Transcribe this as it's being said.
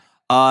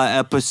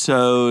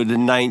Episode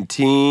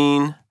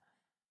 19,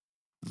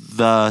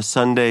 the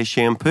Sunday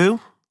Shampoo.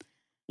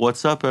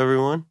 What's up,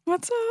 everyone?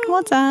 What's up?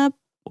 What's up?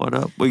 What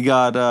up? We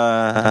got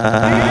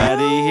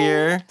Maddie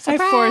here, I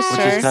forced which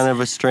her. is kind of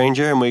a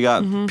stranger, and we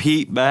got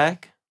Pete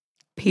back.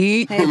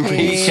 Pete. Hey, Pete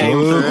Pete. came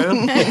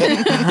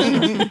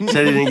through.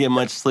 Said he didn't get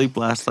much sleep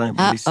last night,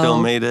 but he still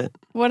made it.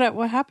 What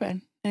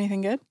happened? Anything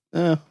good?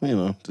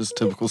 Just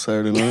typical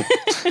Saturday night.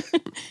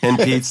 In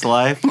Pete's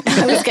life.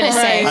 I was going to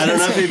say. I don't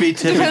know if it'd be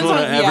typical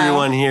to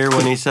everyone here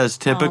when he says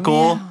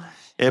typical. man.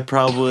 It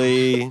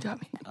probably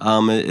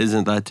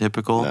isn't that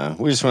typical. No,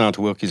 we just went out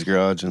to Wilkie's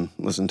garage and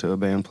listened to a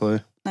band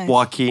play. Nice.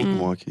 Walkie.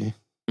 Milwaukee.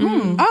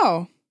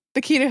 Oh,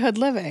 the key to hood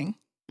living.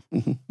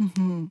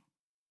 Mm-hmm.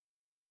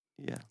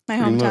 Yeah. My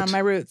Pretty hometown, much. my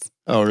roots.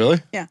 Oh,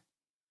 really? Yeah.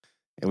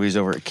 We was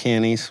over at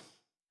Kenny's.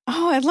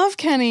 Oh, I love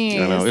Kenny's.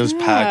 I know. It was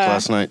packed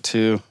last night,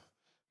 too.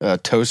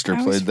 Toaster I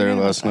always played there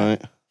forget last about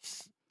night.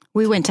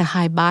 We went to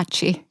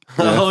Hibachi.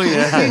 Oh,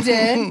 yeah. You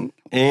did?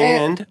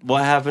 And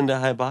what happened to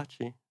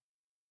Hibachi?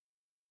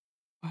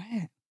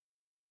 What?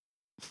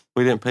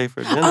 We didn't pay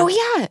for dinner. Oh,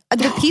 yeah.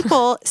 The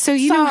people. So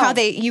you know how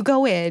So- you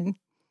go in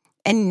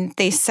and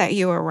they set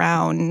you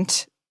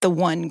around the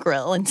one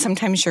grill, and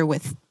sometimes you're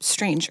with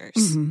strangers.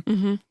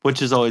 Mm-hmm.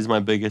 Which is always my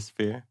biggest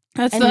fear.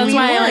 That's And why we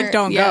I were-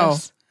 don't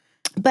Yes.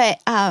 But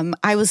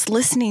I was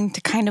listening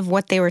to kind of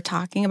what they were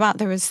talking about.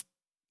 There was,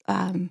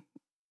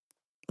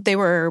 they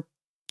were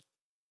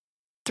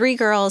 3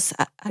 girls,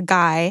 a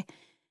guy,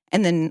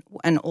 and then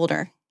an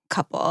older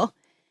couple.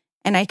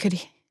 And I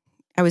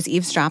was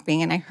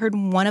eavesdropping, and I heard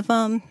one of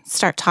them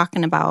start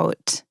talking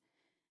about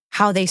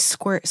how they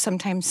squirt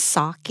sometimes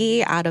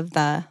sake out of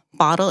the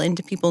bottle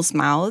into people's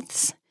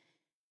mouths.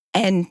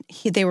 And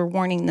they were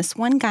warning this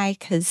one guy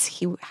because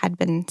he had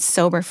been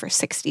sober for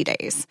 60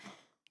 days.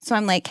 So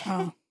I'm like,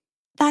 Oh.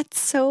 that's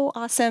so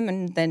awesome.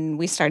 And then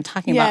we started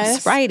talking Yes. about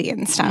sobriety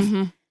and stuff.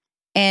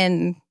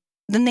 And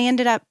then they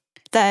ended up,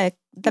 the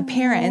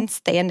parents,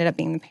 they ended up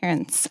being the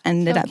parents,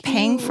 ended So up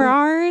paying for cute.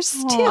 ours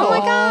too. Oh my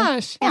Aw.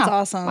 gosh. That's Yeah.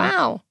 awesome.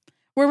 Wow.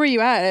 Where were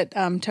you at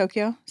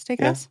Tokyo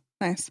Steakhouse?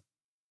 Nice.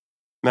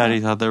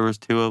 Maddie thought there was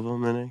 2 of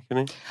them in it.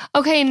 Couldn't he?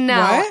 Okay,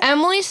 now What?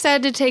 Emily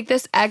said to take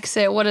this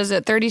exit. What is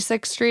it?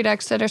 36th Street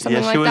exit or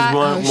something Yeah, like she was that.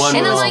 one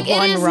And I'm wrong. like, it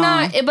One is wrong.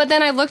 not. But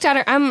then I looked at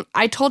her.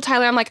 I told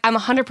Tyler, I'm like, I'm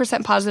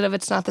 100% positive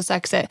it's not this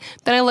exit.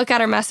 Then I look at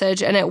her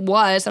message and it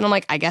was. And I'm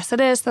like, I guess it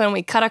is. So then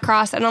we cut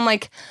across and I'm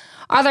like,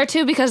 are there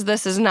 2? Because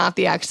this is not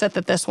the exit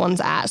that this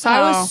one's at. So I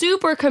Oh. was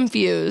super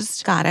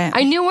confused. Got it.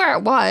 I knew where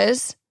it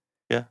was.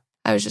 Yeah.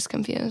 I was just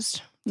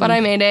confused. But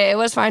I made it. It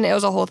was fine. It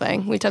was a whole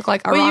thing. We took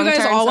like a Wait, wrong you guys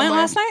turn all went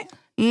somewhere. last night?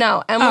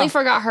 No, Emily Oh.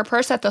 forgot her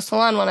purse at the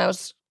salon when I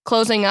was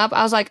closing up.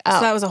 I was like, oh.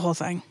 So that was a whole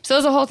thing. So it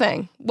was a whole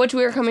thing, which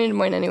we were coming to Des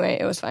Moines anyway.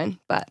 It was fine.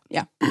 But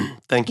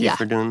Thank you Yeah.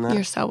 for doing that.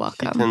 you're so She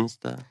welcome. tends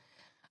to.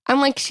 I'm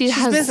like, busy.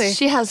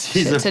 she has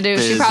She's shit to do.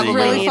 busy. She probably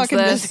Really needs fucking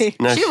this. busy.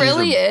 No, She she's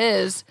really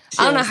is.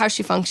 I don't know is. how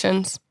she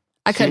functions.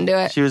 I couldn't do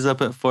it. She was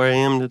up at 4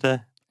 a.m.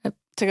 today.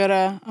 To go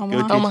to Go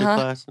Omaha. teach Omaha. her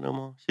class in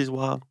Omaha. She's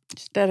wild.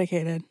 She's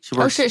dedicated. She Oh,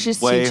 works shit,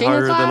 she's way teaching a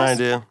harder than I class?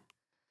 do.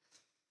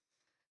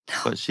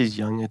 But she's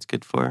young. It's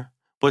good for her.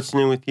 What's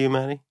new with you,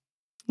 Maddie?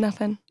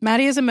 Nothing.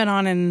 Maddie hasn't been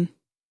on in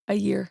A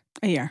year.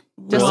 a year.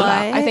 Just Really?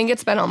 about. I think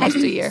it's been almost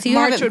a year. So you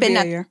March haven't would been be a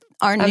at year.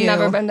 our new, I've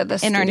never been to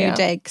this in our new studio.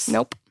 digs.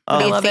 Nope. Oh, I What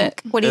do you love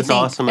think? it. What do you It's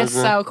think? awesome, It's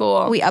isn't it? so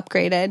cool. We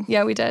upgraded.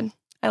 Yeah, we did.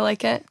 I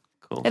like it.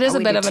 Cool. It is Oh, a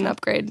we bit did of an too.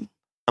 upgrade.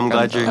 I'm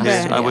glad you're from here. the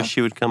I studio. wish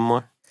you would come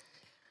more.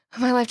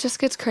 My life just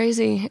gets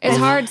crazy. It's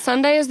hard.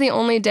 Sunday is the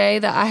only day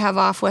that I have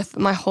off with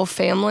my whole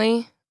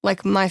family,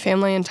 like my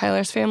family and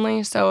Tyler's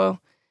family. So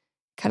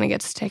kind of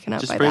gets taken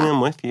up Just by bring that.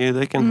 them with you.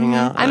 They can hang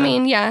out. I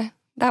mean, yeah,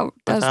 that with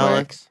does work.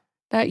 Alex.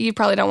 That you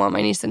probably don't want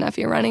my niece and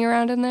nephew running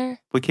around in there.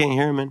 We can't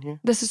hear him in here.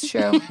 This is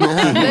true.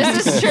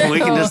 This is true. We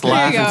can just There you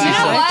laugh go. and You see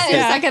know Alex what?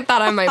 Yeah. Second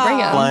thought I might bring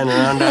him. flying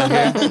around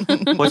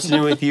out here. What's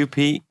new with you,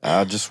 Pete?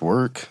 I just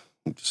work.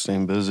 Just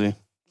staying busy.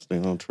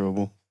 Staying out of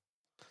trouble.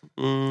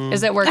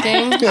 Is it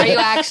working? Are you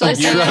actually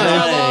staying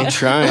out of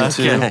Trying. trouble? Trying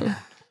to.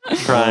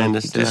 Okay. Trying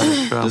to stay out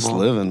of trouble. Just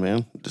living,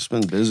 man. Just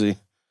been busy.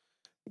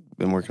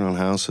 Been working on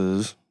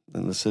houses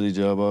and the city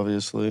job,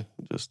 obviously.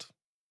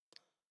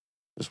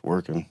 Just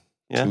working.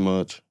 Yeah. Too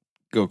much.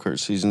 Go-kart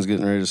season's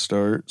getting ready to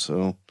start,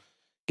 so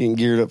getting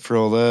geared up for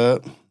all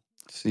that.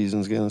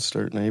 Season's going to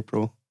start in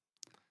April.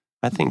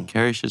 I think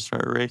Carrie should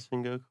start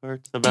racing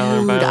go-karts. The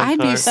Dude, I'd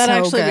be kart. so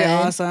That'd actually be good.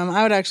 awesome.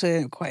 I would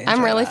actually quite enjoy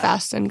I'm really that.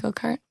 fast in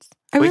go-karts.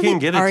 I We really- can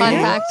get it. Are Fun you?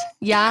 fact.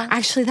 Yeah.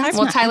 Actually, that's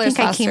Well, not. Tyler's I think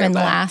I faster, came in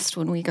but- last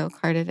when we go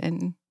karted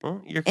in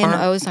Your in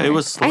car, Ozark. It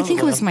was slow, I think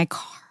it was though. my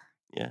car.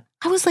 Yeah.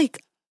 I was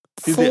like,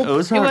 Dude, full, the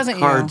Ozark wasn't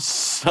you. cards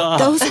suck.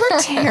 those were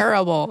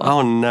terrible.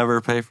 I'll never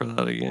pay for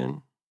that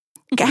again.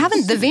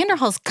 Having the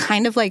Vanderhall's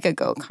kind of like a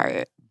go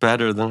kart,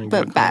 Better than a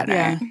but go-kart. better.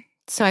 Yeah.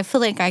 So I feel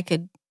like I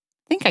could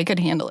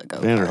handle a go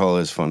kart. Vanderhall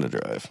is fun to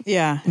drive.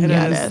 Yeah, it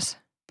Yeah, is. it is.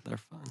 They're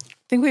fun. I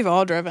think we've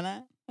all driven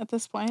it at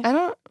this point. I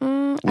don't.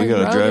 We I got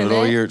to rode drive in it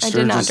all year at I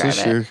did not Sturgis drive this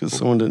it. year because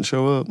someone didn't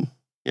show up.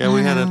 Yeah,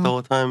 we had it Oh. the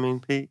whole time, me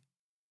and Pete.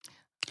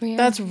 Yeah,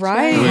 That's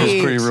right. It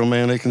was pretty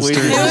romantic and We-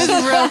 sturdy. It was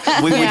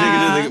real. We took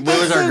Yeah. it to what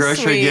was our So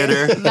grocery sweet.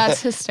 getter?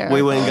 That's hysterical.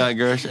 We went and got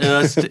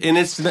groceries. And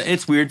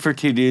it's weird for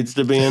two dudes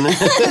to be in it.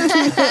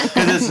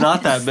 Because it's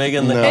not that big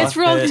in the No.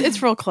 cockpit.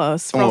 It's real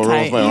close, I'm real gonna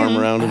roll with tight. my arm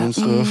around him and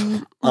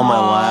stuff. on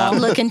my lap.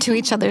 Look into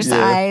each other's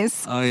Yeah.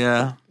 eyes. Oh,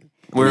 yeah.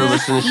 We were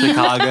listening to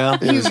Chicago.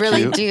 It You was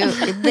really cute.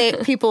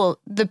 do.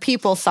 The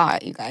people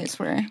thought you guys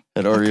were.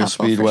 At a REO couple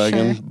for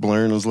Speedwagon, sure.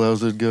 blaring as loud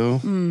as it'd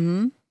go.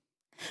 Mm-hmm.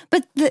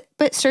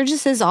 But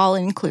Sturgis is all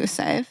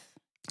inclusive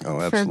Oh,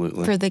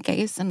 absolutely. for the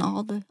gays and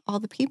all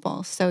the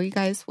people. So you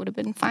guys would have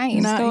been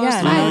fine. No, So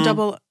yeah, fine. no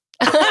double.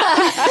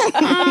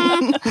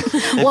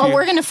 Well,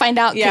 we're gonna find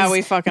out. Yeah, 'cause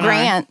we fucking are.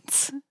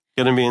 Grant's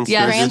Gonna be in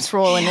Yeah, Sturgis. Grant's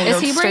rolling into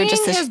Is he bringing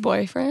Sturgis. his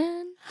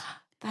boyfriend?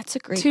 That's a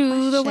great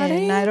to the question.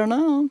 wedding? I don't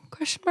know.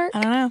 Question mark.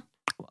 I don't know.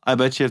 I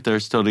bet you if they're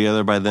still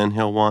together by then,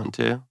 he'll want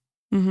to.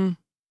 Mm-hmm.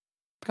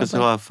 Because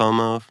he'll have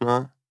FOMO if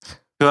not.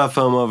 He'll have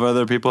FOMO of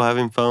other people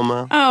having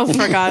FOMO. Oh,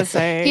 for God's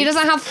sake. He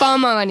doesn't have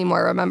FOMO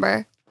anymore,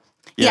 remember?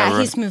 Yeah,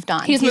 right. he's moved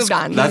on. He's moved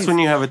on. That's when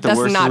you have it the That's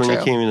worst, is not when you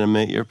true. can't even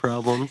admit your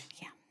problems.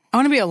 I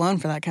want to be alone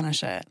for that kind of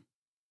shit.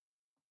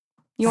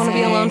 You want to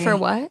be alone Say. for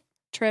what?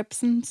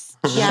 Trips and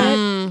Yeah.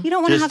 Mm. You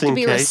don't want to Just have to in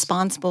be case.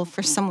 responsible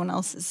for someone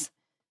else's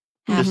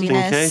Just in case.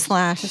 happiness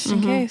slash. just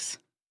in Mhm. case.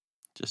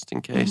 Just in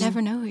You case.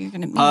 never know who you're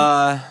gonna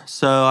meet.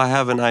 So I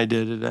have an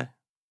idea today.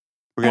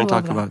 We're going I to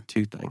love talk that. about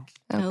two things.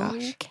 Oh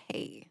gosh.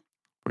 Okay.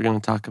 We're going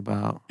to talk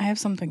about, I have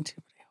something too,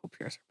 but I hope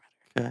yours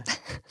are better.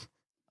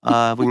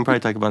 okay. We can probably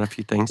talk about a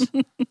few things.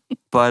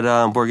 But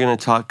we're going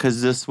to talk,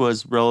 because this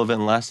was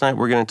relevant last night,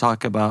 we're going to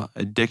talk about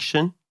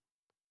addiction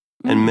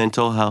and Mm.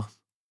 mental health.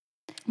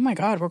 Oh my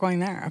God, we're going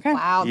there. Okay.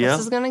 Wow, Yeah. this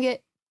is gonna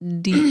get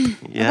deep.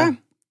 Yeah. Okay.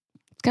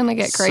 It's gonna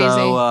get crazy.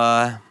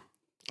 So,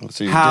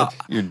 So you're, How-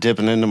 you're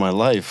dipping into my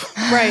life.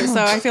 Right.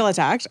 So I feel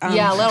attacked.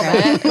 Yeah, a little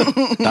okay.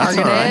 bit. That's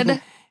all right.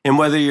 Targeted. and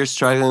whether you're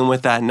struggling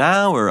with that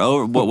now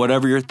or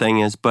whatever your thing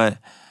is, but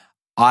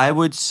I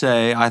would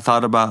say, I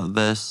thought about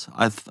this.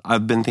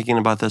 I've been thinking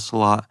about this a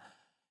lot.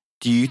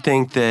 Do you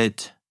think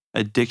that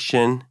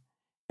addiction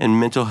and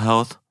mental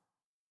health,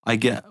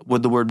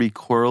 would the word be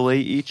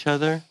correlate each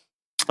other?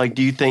 Like,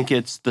 do you think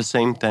it's the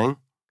same thing?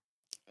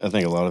 I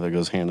think a lot of it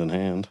goes hand in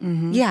hand.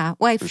 Mhm. Yeah.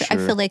 Well, I For I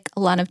sure. feel like a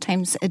lot of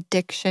times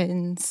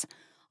addictions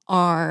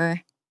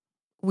are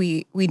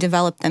we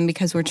develop them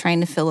because we're trying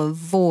to fill a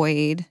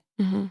void,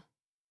 Mm-hmm.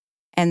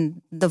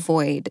 and the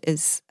void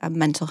is a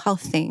mental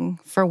health thing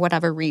for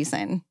whatever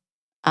reason.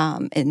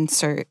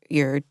 Insert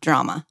your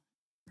drama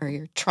or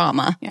your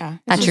trauma. Yeah.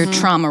 That's your Mhm.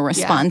 trauma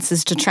response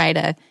is to try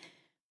to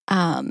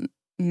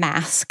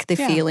mask the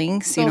Yeah.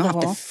 feelings. So you Fill don't the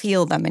have hole. to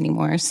feel them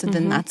anymore. So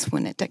then Mhm. that's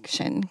when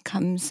addiction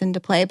comes into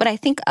play. But I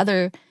think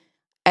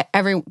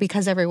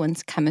because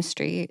everyone's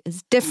chemistry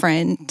is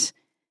different,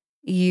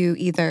 you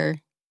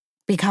either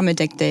become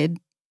addicted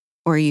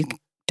or you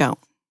don't,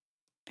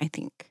 I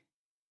think.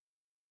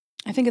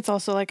 I think it's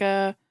also like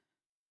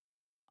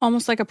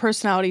almost like a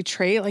personality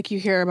trait. Like you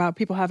hear about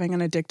people having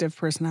an addictive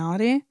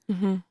personality.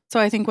 Mm-hmm. So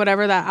I think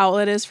whatever that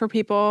outlet is for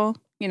people,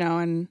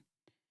 and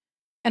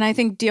I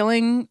think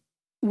dealing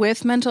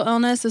with mental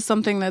illness is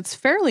something that's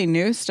fairly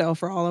new still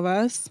for all of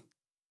us.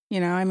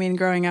 I mean,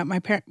 growing up,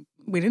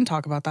 we didn't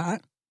talk about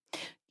that.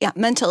 Yeah,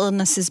 mental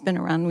illness has been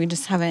around. We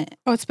just haven't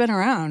Oh, it's been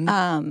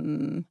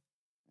around.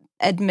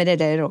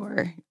 admitted it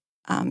or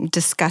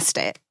discussed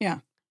it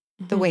the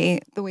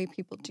Mm-hmm. way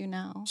people do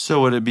now.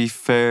 So would it be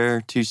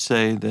fair to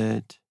say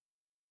that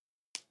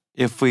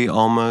if we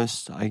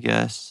almost, I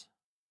guess,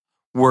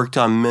 worked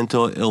on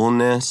mental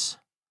illness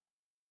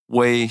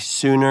way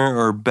sooner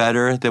or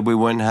better, that we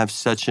wouldn't have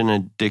such an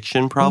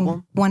addiction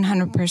problem?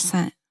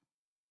 100%.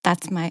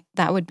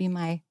 That would be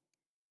my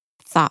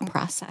thought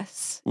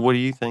process. What do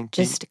you think?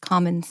 Pete? Just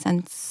common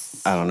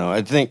sense. I don't know.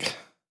 I think,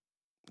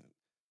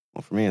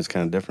 well, for me, it's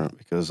kind of different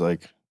because,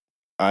 like,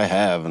 I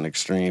have an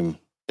extreme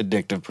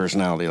addictive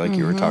personality, like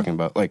you were Mhm. talking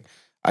about. Like,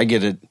 I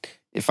get it.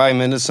 If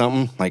I'm into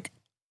something, like,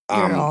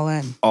 You're I'm all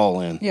in.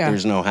 all in. Yeah.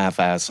 There's no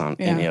half-ass on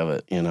Yeah. any of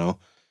it,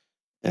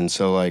 And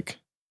so, like,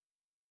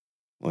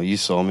 well, you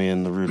saw me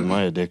in the root of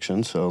my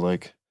addiction. So,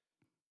 like,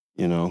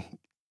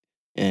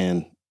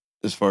 and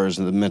as far as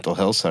the mental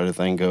health side of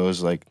thing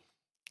goes, like,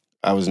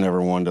 I was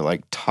never one to,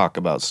 like, talk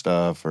about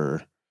stuff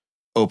or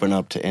open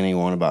up to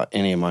anyone about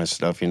any of my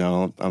stuff, I'm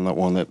not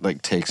one that,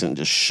 like, takes it and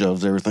just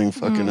shoves everything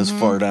fucking as Mhm.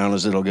 far down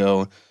as it'll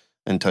go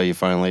until you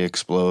finally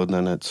explode. And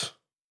then it's,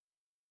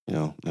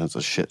 then it's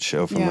a shit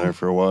show from Yeah. there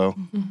for a while.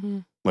 Mm-hmm.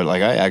 But,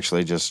 like, I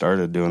actually just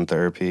started doing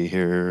therapy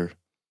here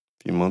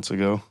a few months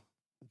ago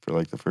for,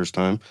 like, the first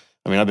time.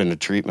 I mean, I've been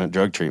to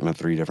drug treatment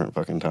 3 different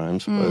fucking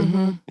times,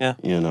 Mhm.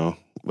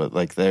 but,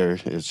 like, there,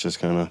 it's just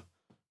kind of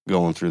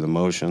going through the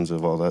motions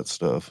of all that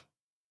stuff.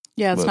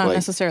 Yeah, it's But, not like-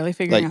 necessarily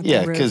figuring Like, out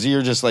yeah, the root. because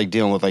you're just, like,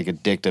 dealing with, like,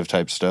 addictive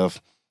type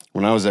stuff.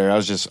 When I was there, I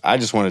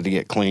just wanted to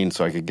get clean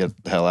so I could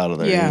get the hell out of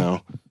there, Yeah.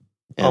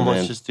 And Almost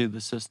then, just do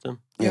the system.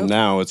 Yep. and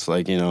now it's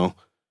like,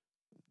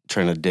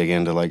 trying to dig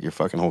into, like, your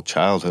fucking whole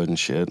childhood and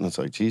shit. And it's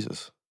like,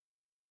 Jesus.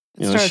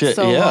 It started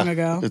so long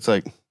ago. It's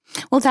like,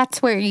 Well,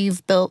 that's where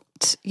you've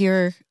built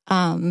your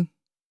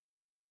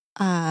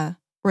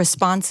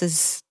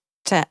responses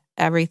to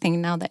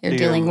everything now that you're To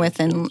your dealing with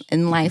emotions.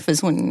 in life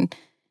is when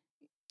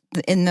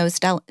in those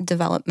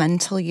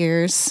developmental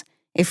years,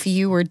 if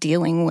you were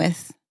dealing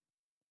with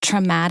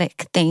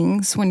traumatic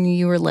things when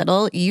you were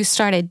little, you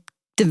started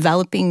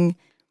developing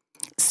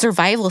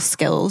survival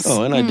skills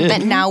Oh, and I did.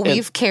 that now And-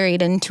 we've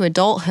carried into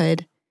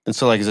adulthood. And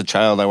so, like, as a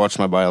child, I watched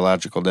my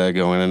biological dad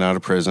go in and out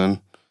of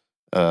prison.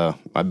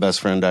 My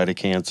best friend died of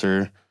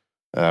cancer.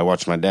 I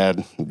watched my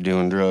dad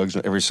doing drugs.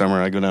 Every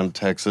summer, I go down to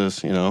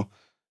Texas, you know.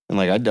 And,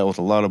 like, I dealt with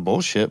a lot of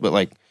bullshit. But,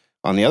 like,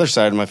 on the other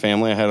side of my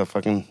family, I had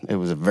it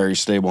was a very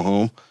stable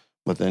home.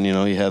 But then, you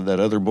know, you had that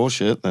other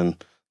bullshit. And,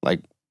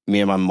 like,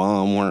 me and my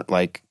mom weren't,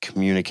 like,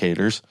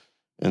 communicators.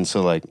 And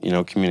so, like, you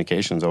know,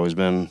 communication's always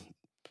been,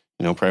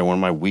 you know, probably one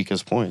of my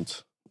weakest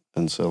points.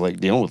 And so, like,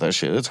 dealing with that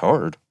shit, it's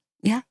hard.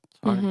 Yeah.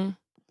 Sorry. Mhm.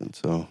 And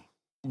so,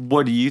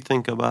 What do you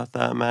think about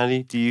that,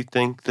 Maddie? Do you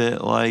think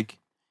that like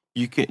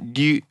you can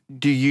do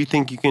you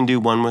think you can do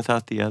one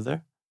without the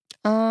other?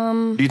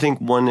 Do you think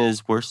one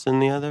is worse than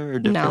the other or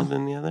different No.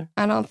 than the other?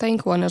 I don't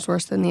think one is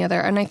worse than the other.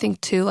 And I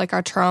think, too, like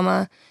our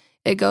trauma,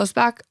 it goes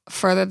back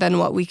further than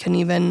what we can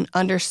even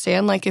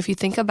understand. Like, if you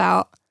think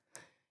about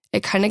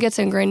it, kind of gets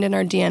ingrained in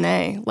our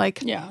DNA.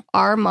 Like, Yeah.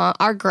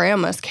 our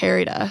grandmas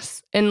carried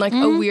us in, like,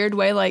 a weird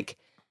way, like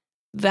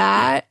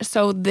that.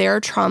 So their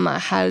trauma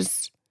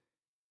has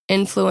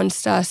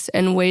influenced us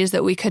in ways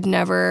that we could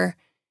never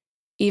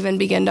even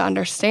begin to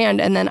understand.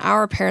 And then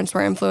our parents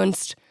were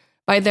influenced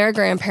by their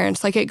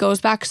grandparents. Like, it goes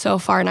back so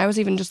far. And I was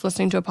even just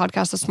listening to a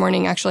podcast this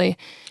morning. Actually,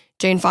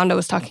 Jane Fonda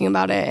was talking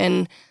about it.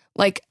 And,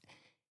 like,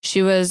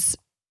 she was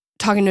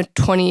talking to a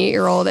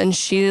 28-year-old, and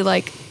she,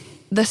 like,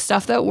 the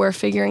stuff that we're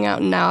figuring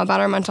out now about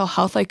our mental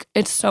health, like,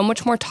 it's so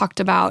much more talked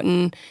about.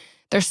 And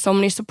there's so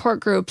many support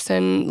groups,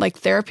 and, like,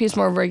 therapy is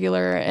more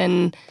regular.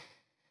 And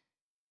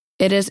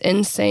it is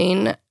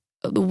insane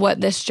what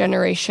this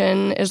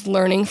generation is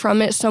learning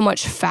from it so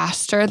much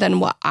faster than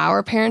what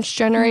our parents'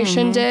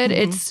 generation did.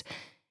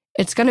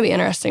 It's going to be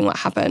interesting what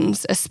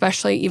happens,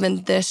 especially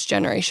even this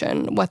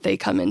generation, what they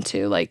come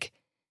into. Like,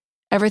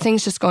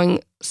 everything's just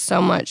going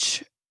so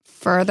much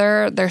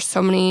further. There's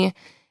so many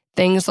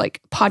things like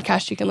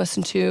podcasts you can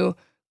listen to,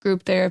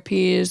 group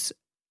therapies.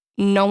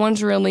 No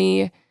one's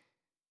really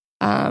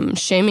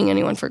shaming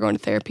anyone for going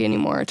to therapy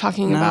anymore,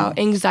 talking about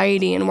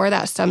anxiety and where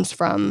that stems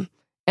from.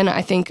 And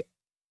I think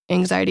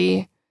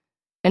anxiety,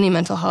 any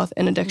mental health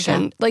and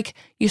addiction, like,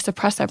 you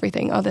suppress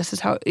everything. Oh, this is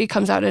how it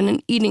comes out in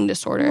an eating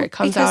disorder. It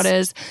comes out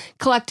as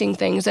collecting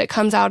things. It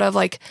comes out of,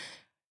 like,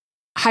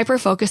 hyper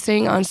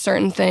focusing on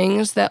certain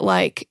things that,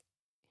 like,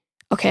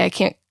 okay, I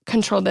can't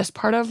control this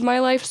part of my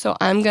life, so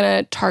I'm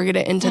going to target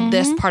it into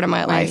this part of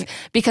my life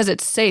because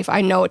it's safe.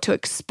 I know what to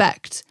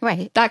expect.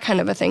 Right. That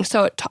kind of a thing.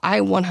 So I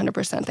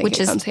 100% think Which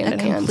it is comes hand a in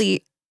hand.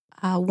 complete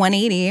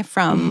 180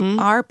 from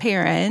our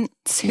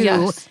parents who,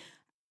 Yes.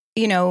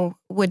 you know,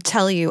 would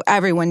tell you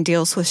everyone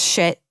deals with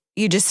shit.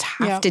 You just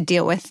have to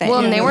deal with it. Well,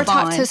 and they Move were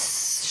taught on. to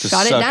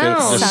shut it suck down.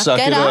 Just Suck suck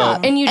it it up.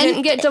 up. And you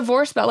didn't get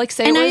divorced, but, like,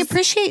 say And it I was,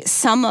 appreciate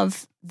some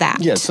of that.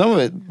 yeah, some of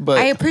it, but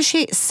I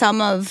appreciate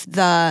some of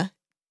the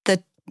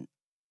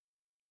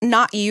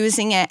not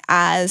using it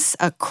as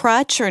a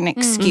crutch or an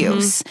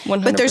excuse.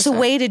 100%. But there's a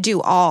way to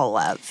do all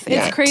of it.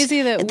 It's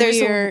crazy that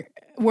There's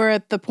we're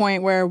at the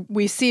point where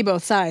we see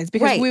both sides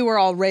because we were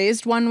all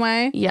raised one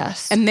way.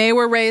 Yes. And they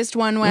were raised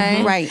one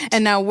way. Right.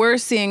 And now we're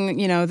seeing,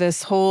 you know,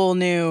 this whole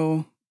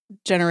new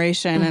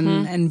generation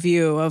and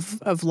view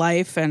of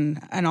life and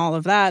all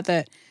of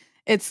that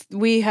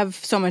we have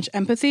so much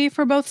empathy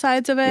for both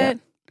sides of it.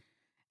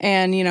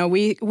 And, you know,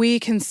 we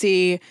can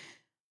see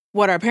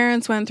what our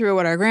parents went through,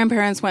 what our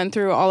grandparents went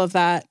through, all of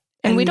that.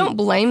 And we don't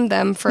blame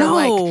them for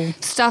like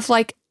stuff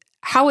like,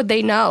 how would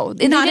they know?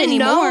 They Not didn't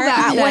anymore. know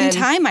that At one then.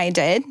 time I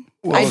did.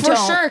 Well, For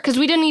sure, because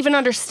we didn't even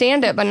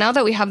understand it. But now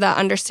that we have that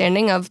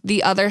understanding of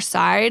the other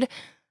side,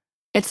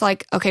 it's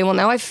like, okay, well,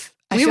 now I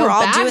We feel were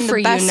all bad doing the for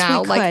you best we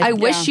now. Like, could. I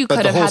wish you But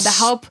could the have whole had the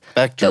help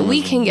spectrum that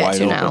we is can get wide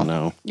to open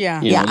now.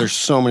 Yeah. You know, there's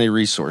so many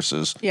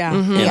resources. Yeah.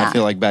 Mm-hmm. And I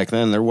feel like back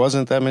then there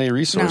wasn't that many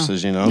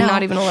resources, you know? No.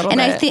 Not even a little And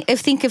bit. I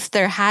think if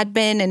there had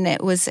been and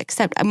it was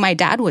my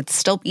dad would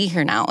still be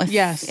here now.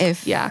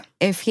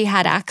 If he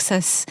had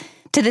access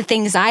to the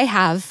things I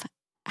have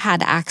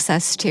had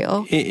access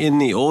to. In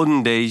the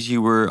olden days,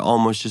 you were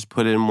almost just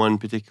put in one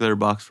particular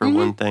box for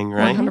one thing,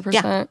 right?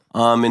 100%.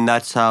 And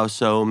that's how.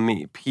 So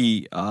me,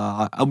 Pete,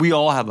 we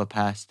all have a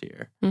past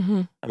here.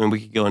 Mm-hmm. I mean,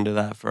 we could go into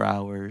that for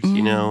hours,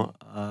 you know.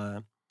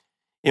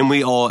 And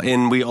we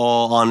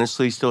all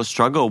honestly still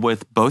struggle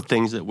with both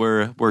things that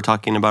we're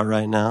talking about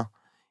right now.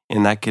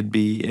 And that could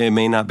be, it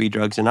may not be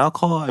drugs and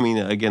alcohol. I mean,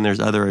 again, there's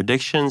other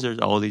addictions. There's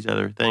all these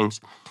other things.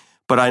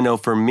 But I know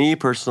for me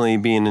personally,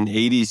 being in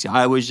the 80s,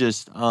 I was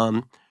just,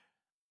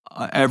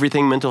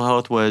 everything mental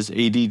health was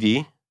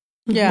ADD,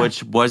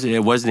 which it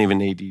wasn't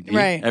even ADD.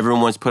 Right.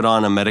 Everyone was put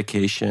on a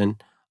medication.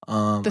 The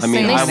I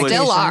mean, same I They was,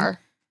 still are.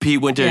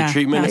 Pete went to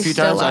treatment a They few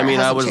still times. I are. mean,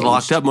 I Hasn't was changed.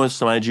 locked up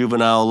most of my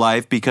juvenile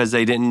life because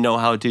they didn't know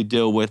how to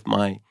deal with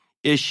my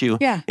issue.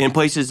 Yeah. In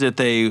places that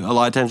they a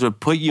lot of times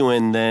would put you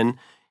in, then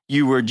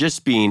you were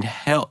just being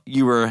held.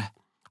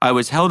 I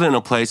was held in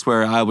a place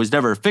where I was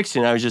never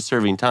fixing. I was just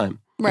serving time.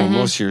 Right. Well,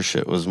 most of your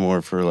shit was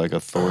more for like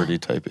authority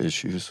type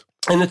issues.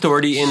 And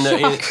authority in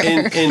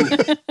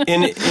the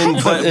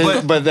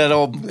But that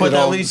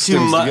all leads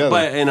to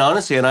but and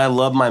honestly, and I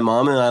love my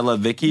mom and I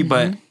love Vicky,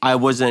 but I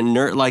wasn't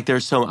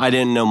I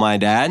didn't know my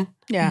dad.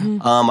 Yeah.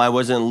 I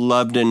wasn't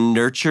loved and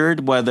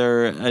nurtured.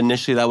 Whether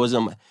initially that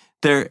wasn't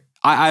there,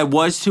 I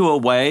was to a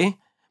way,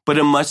 but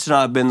it must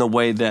not have been the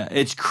way that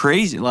it's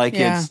crazy. Like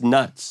it's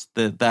nuts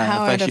that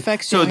How affects it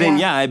affects you. you. So then,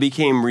 I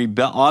became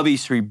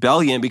obvious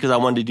rebellion because I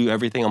wanted to do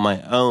everything on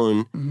my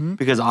own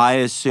because I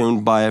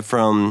assumed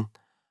from,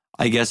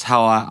 I guess,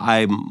 how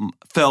I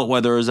felt,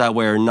 whether it was that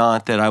way or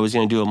not, that I was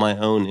going to do it on my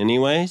own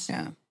anyways.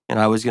 Yeah. And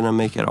I was going to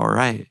make it all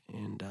right.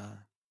 And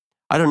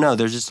I don't know.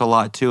 There's just a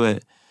lot to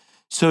it.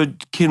 So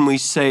can we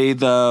say,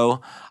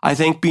 though, I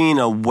think being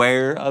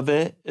aware of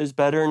it is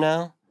better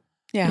now.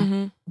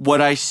 Yeah. What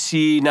I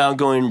see now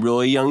going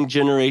really young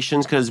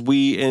generations, because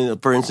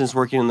for instance,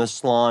 working in the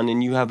salon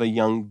and you have a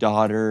young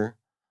daughter,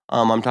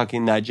 I'm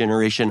talking that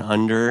generation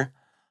under,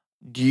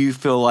 do you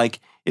feel like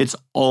it's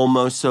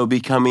almost so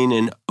becoming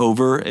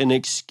an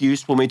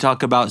excuse when we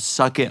talk about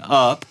suck it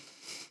up,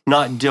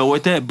 not deal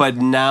with it? But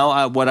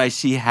now what I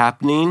see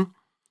happening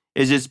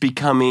is it's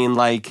becoming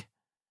like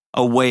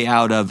a way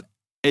out of,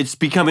 it's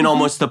becoming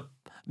almost the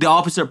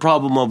opposite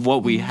problem of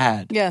what we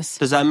had. Yes.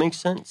 Does that make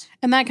sense?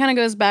 And that kind of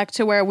goes back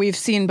to where we've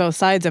seen both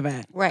sides of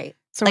it. Right.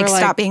 So like, we're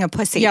stop being a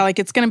pussy. Yeah, like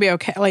it's going to be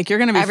okay. Like you're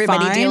going to be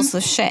Everybody fine. deals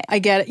with shit. I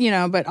get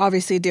it, but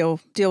obviously deal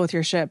with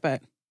your shit,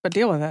 but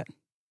deal with it.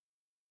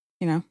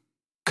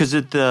 Because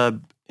at the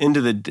end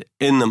of the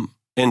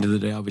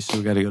day, obviously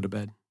we got to go to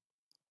bed,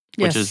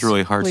 which is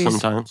really hard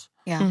sometimes.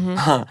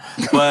 Yeah.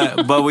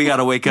 But we got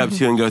to wake up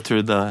to and go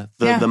through the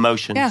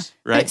motions,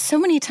 right? But so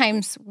many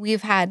times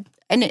we've had,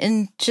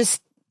 and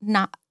just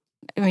not,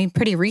 I mean,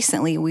 pretty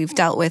recently we've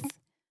dealt with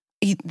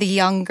the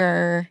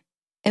younger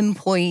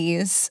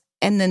employees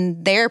and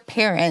then their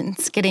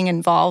parents getting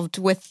involved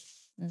with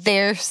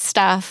their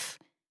stuff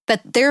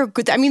that they're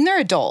good. I mean, they're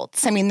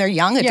adults. I mean, they're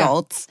young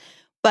adults,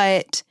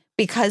 but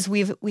because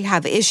we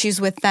have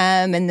issues with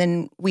them and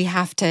then we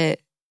have to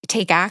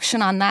take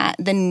action on that,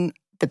 then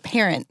the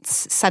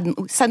parents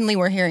suddenly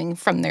we're hearing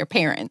from their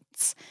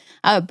parents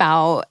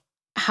about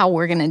how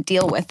we're going to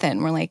deal with it.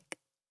 And we're like,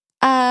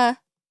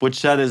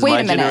 which that is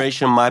my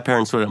generation. My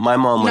parents wouldn't. My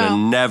mom would have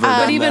never done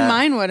that. But even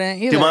mine wouldn't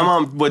either. Dude, my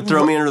mom would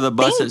throw me under the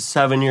bus at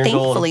 7 years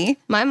old. Thankfully.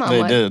 My mom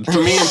They would. did. For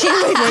me, She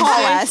would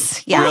call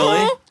us. Yeah.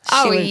 Really?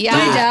 Oh, yeah.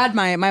 My dad,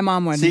 my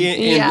mom wouldn't.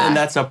 See, and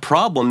that's a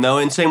problem, though.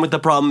 And same with the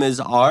problem is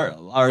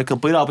our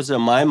complete opposite.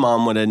 My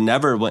mom would have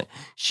never went.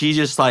 She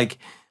just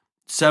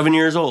 7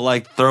 years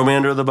old, throw me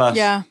under the bus.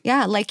 Yeah.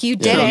 Yeah, like you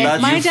did So it.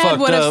 that's- My you dad fucked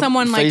would have up,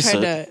 someone face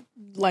tried it. to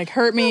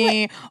hurt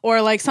me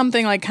or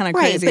something kind of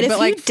Right, crazy. but if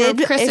you for-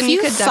 did- Kristen, If you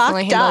you could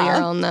definitely fucked handle your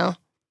up- own, though.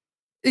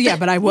 yeah,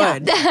 but I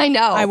would. I know.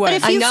 I would. But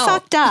if I you know.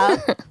 fucked up,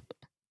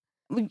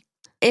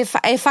 if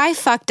I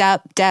fucked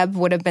up, Deb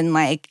would have been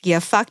like, you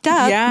fucked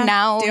up. Yeah,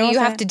 Now deal with you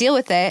have it. to deal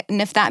with it.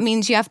 And if that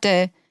means you have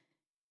to,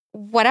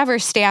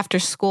 stay after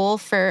school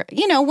for,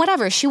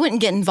 whatever. She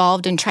wouldn't get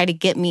involved and try to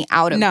get me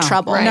out of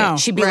trouble. right. No,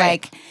 She'd be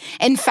right. like,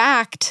 in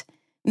fact,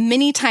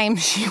 many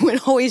times she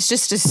would always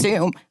just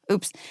assume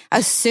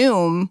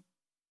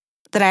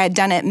that I had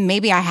done it. And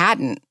maybe I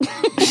hadn't.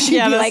 She'd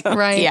Yeah, be that's like,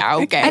 right. yeah,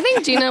 okay. I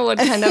think Gina would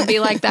kind of be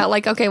like that,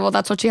 okay, well,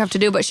 that's what you have to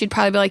do. But she'd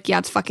probably be like, yeah,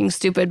 it's fucking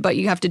stupid, but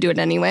you have to do it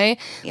anyway.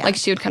 Yeah.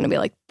 She would kind of be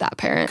like that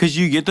parent. Because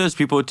you get those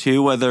people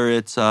too, whether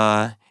it's,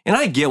 and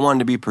I get wanting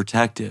to be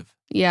protective.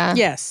 Yeah.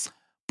 Yes.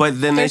 But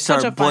then There's they such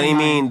start a fine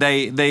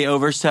blaming, they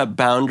overstep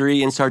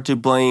boundary and start to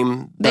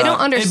blame. They don't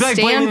understand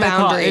blaming the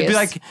cop. boundaries.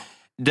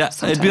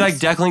 It'd be like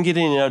Declan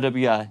getting an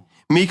OWI.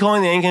 Me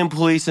calling the Anglican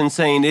police and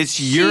saying, it's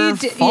your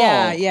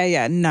fault.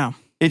 Yeah. No.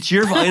 It's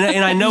your fault.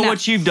 And I know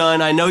what you've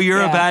done. I know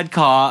you're a bad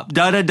cop.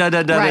 Da.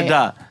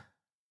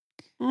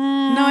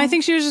 No, I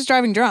think she was just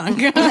driving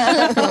drunk.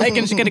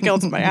 And she could have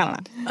killed somebody. I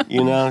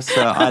don't know.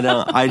 So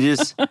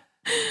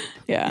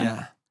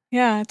Yeah.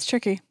 Yeah, it's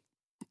tricky.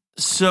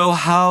 So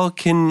what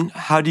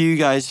do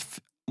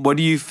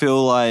you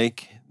feel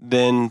like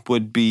then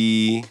would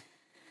be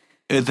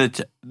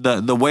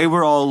the way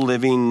we're all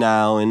living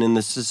now and in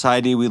the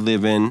society we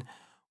live in,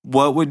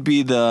 what would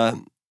be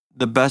the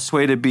best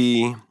way to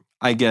be,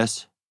 I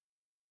guess,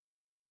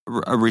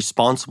 a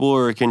responsible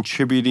or a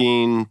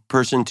contributing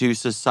person to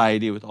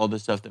society with all the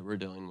stuff that we're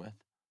dealing with?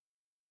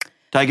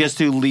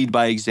 To lead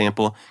by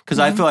example, because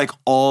I feel like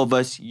all of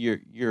us, you're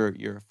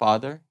a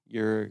father,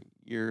 you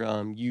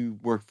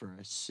work for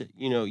us,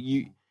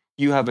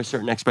 you have a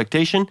certain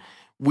expectation.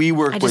 We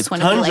work with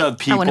tons of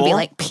people. I want to be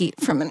like Pete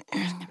from an.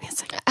 Give me a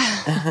second.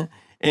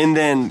 And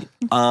then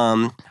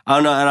I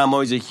don't know, and I'm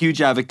always a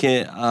huge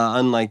advocate.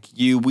 Unlike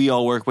you, we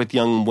all work with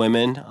young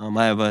women.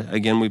 I have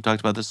we've talked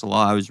about this a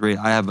lot.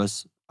 I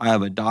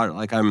have a daughter.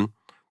 I'm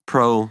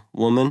pro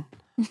woman.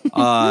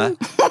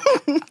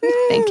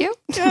 Thank you.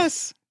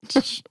 Yes.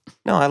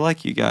 No, I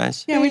like you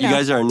guys. Yeah, we you know.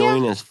 guys are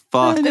annoying as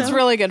fuck. It's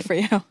really good for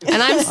you.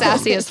 And I'm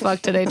sassy as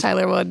fuck today,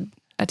 Tyler would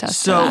attest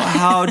to So that.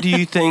 how do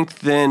you think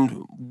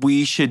then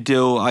we should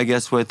deal, I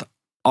guess, with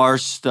our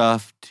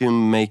stuff to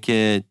make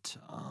it,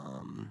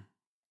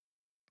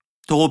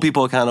 to hold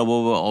people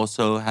accountable, but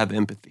also have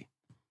empathy?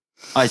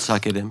 I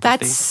suck at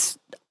empathy.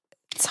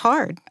 It's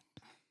hard.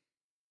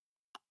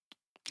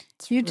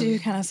 You do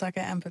kind of suck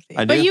at empathy.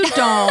 I But do? you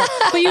don't.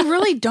 But you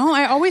really don't.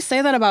 I always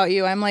say that about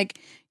you. I'm like,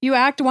 you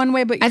act one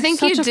way, but you're I think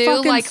such you a do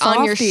fucking like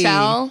on your softie.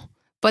 shell,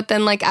 but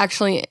then like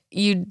actually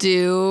you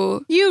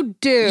do. You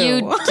do.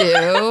 You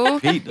do.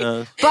 Pete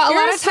does. But a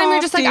You're lot a of time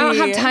you're just like, I don't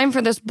have softie. time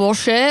for this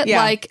bullshit.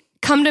 Yeah. Like,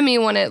 come to me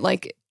when it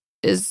like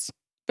is.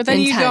 But then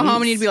you go home and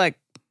intense. you'd be like,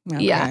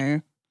 okay, Yeah.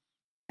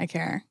 I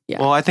care. Yeah.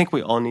 Well, I think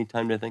we all need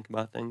time to think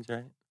about things,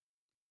 right?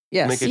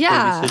 Yes. Make a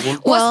Yeah. clear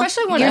decision. Well, Well,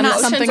 especially when you're not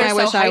emotions something are I so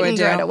wish I would heightened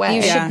do. right away.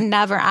 You Yeah. should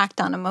never act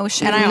on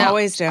emotion. And I No.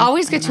 always do.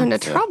 Always get you into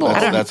trouble.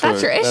 I don't- That's your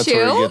That's issue.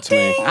 where it gets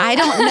me. I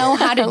don't know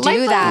how to Light do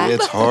bulb. that.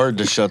 It's hard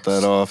to shut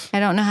that off. I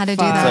don't know how to do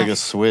Fuck. It's that. like a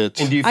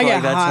switch. And do you I feel get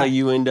like that's hot. how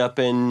you end up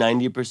in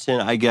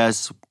 90%, I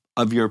guess,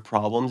 of your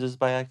problems is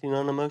by acting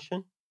on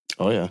emotion?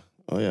 Oh yeah.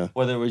 Oh yeah.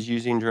 Whether it was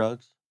using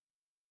drugs?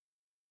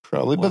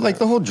 Probably. But like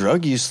the whole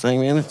drug use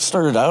thing, man, it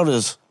started out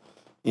as,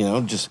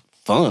 just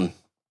fun.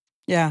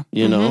 Yeah.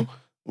 You know?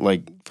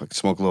 Like fucking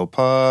smoke a little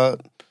pot,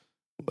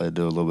 I'd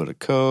do a little bit of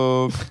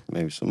coke,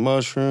 maybe some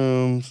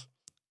mushrooms.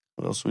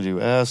 What else would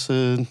you?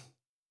 Acid,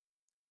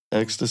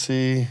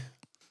 ecstasy.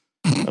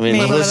 I mean, Maybe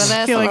a little listen-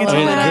 bit of this, feel like a it's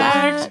little a bit of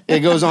little that. it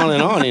goes on,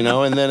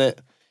 and then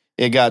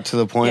it got to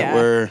the point Yeah.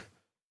 where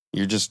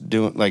you're just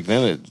doing like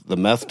then the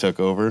meth took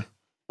over,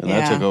 and that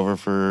Yeah. took over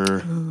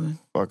for Ooh,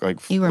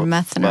 like You were what,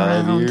 messing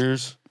 5 around.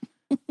 years,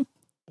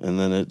 and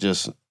then it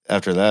just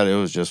after that it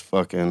was just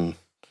fucking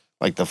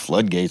like the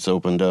floodgates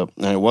opened up,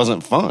 and it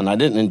wasn't fun. I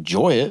didn't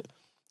enjoy it.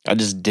 I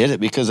just did it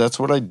because that's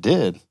what I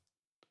did.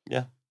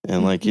 Yeah.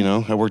 And like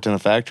I worked in a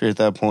factory at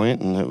that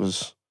point, and it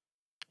was.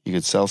 You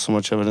could sell so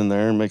much of it in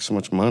there and make so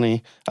much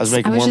money. I was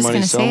making I was more just money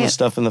gonna selling say the it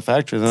stuff in the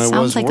factory than I was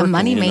Sounds like working, a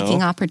money-making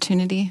know?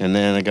 opportunity. And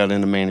then I got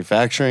into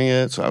manufacturing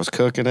it, so I was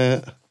cooking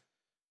it,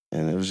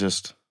 and it was You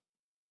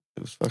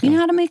fucking know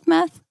how to make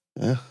meth?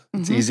 yeah.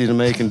 It's Mhm. easy to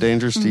make and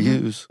dangerous to Mhm.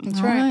 use. That's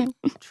All right.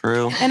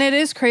 True. And it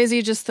is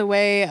crazy just the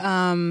way,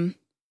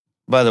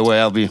 By the way,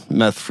 I'll be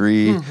meth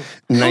free.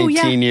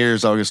 19 yeah.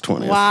 years, August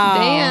 20th. wow.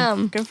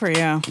 Damn. Good for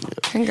you.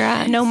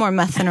 Congrats. No more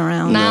messing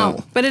around.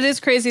 No. But it is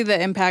crazy the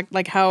impact,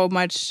 like how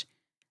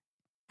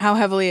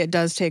heavily it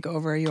does take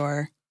over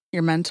your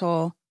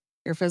mental,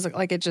 your physical.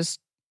 Like it just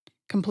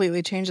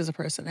completely changes a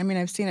person. I mean,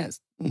 I've seen it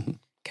Mhm.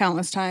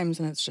 countless times,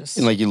 and it's just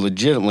And like you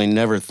legitimately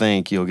never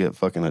think you'll get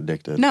fucking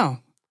addicted. no.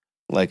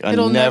 Like I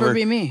It'll never never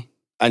be me.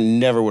 I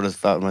never would have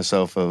thought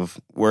myself of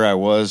where I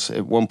was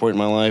at one point in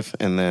my life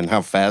and then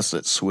how fast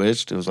it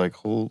switched. It was like,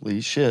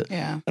 holy shit.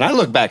 Yeah. And I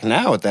look back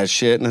now at that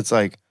shit and it's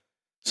like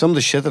some of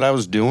the shit that I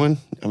was doing,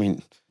 I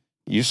mean,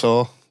 you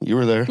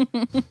were there.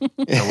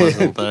 I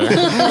wasn't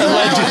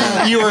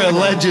there. You were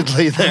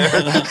allegedly there.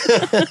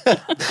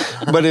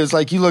 But it was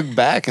like you look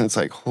back and it's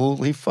like,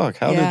 holy fuck,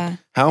 how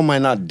am I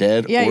not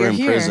dead Yeah, or you're in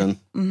here. prison?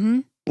 Mm-hmm.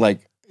 Like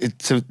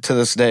to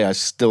this day, I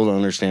still don't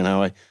understand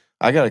how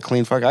I got a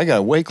clean fuck. I got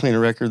a way cleaner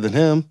record than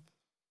him.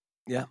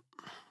 Yeah.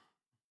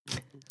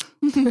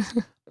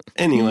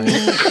 Anyway.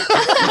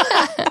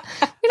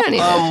 You don't need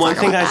to One talk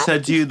thing about I that.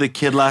 said to you, the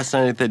kid last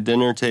night at the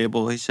dinner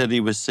table, he said he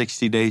was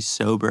 60 days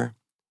sober.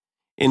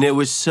 And it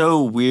was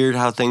so weird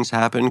how things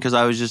happened because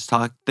I was just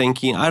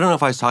thinking, I don't know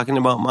if I was talking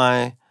about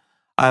I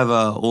have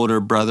an older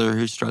brother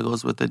who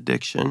struggles with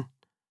addiction,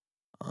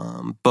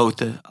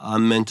 both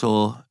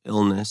mental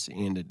illness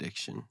and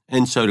addiction.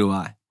 And so do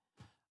I.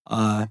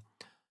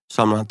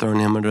 So I'm not throwing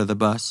him under the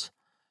bus.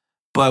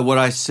 But what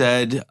I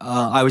said,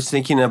 I was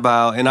thinking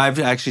about, and I've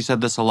actually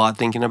said this a lot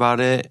thinking about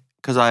it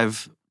because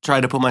I've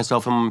tried to put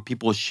myself in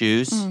people's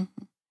shoes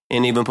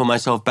and even put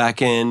myself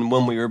back in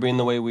when we were being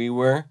the way we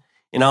were.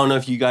 And I don't know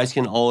if you guys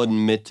can all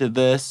admit to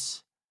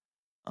this.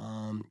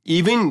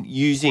 Even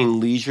using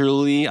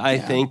leisurely, I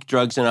think,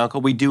 drugs and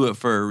alcohol, we do it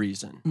for a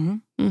reason.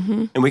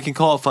 Mm-hmm. And we can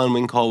call it fun,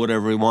 we can call it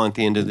whatever we want at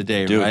the end of the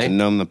day, Do it right? to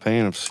numb the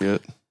pain of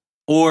shit.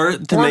 Or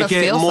to Or make to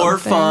it feel more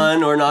something.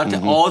 fun or not,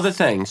 to, all the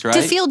things, right?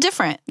 To feel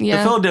different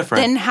Yeah. To feel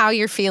different. than how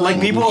you're feeling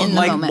Like people in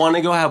the moment. want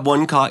to go have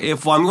one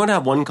if I'm going to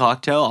have one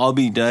cocktail, I'll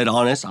be dead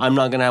honest. I'm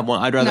not going to have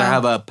one. I'd rather No.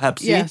 have a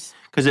Pepsi Yes.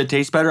 because it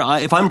tastes better.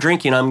 If I'm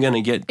drinking, I'm going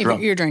to get If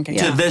drunk you're drinking.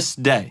 to Yeah. this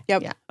day.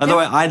 Yep. Yeah.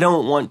 Otherwise, I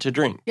don't want to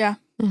drink. Yeah.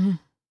 Mm-hmm.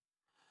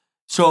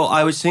 So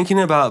I was thinking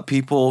about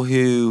people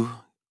who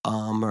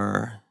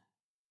are,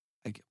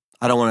 like,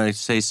 I don't want to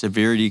say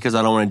severity because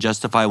I don't want to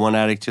justify one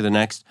addict to the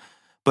next,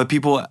 but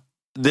people,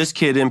 this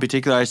kid in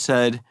particular, I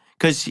said,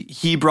 because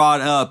he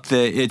brought up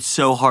that it's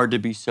so hard to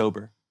be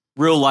sober.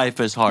 Real life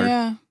is hard.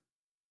 Yeah.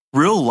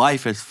 Real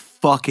life is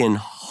fucking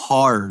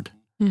hard.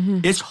 Mm-hmm.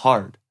 It's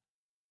hard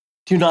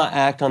to not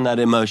act on that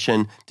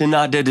emotion, to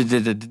not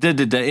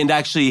and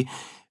actually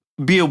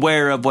be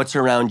aware of what's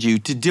around you,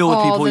 to deal with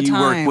All people the you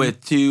work time.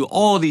 with, to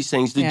all these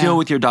things, to Yeah. deal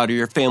with your daughter,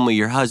 your family,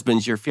 your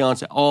husbands, your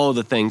fiance, all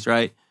the things,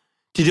 right?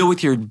 to deal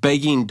with your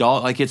begging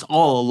dog. Like, it's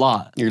all a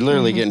lot. You're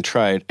literally getting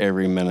tried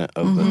every minute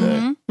of the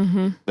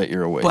day that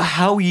you're awake. But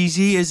how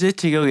easy is it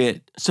to go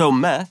get... So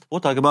meth,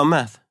 we'll talk about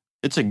meth.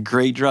 It's a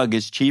great drug.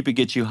 It's cheap. It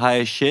gets you high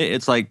as shit.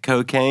 It's like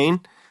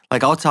cocaine.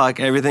 Like, I'll talk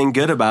everything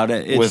good about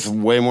it. It's with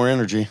way more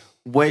energy.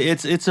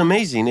 It's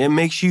amazing. It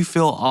makes you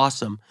feel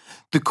awesome.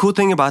 The cool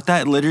thing about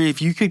that, literally,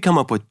 if you could come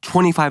up with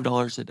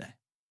 $25 a day,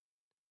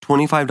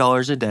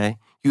 $25 a day,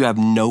 you have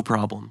no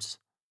problems.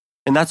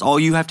 And that's all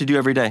you have to do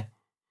every day.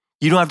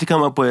 You don't have to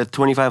come up with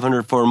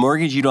 $2,500 for a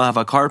mortgage. You don't have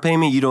a car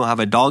payment. You don't have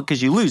a dog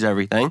because you lose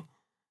everything.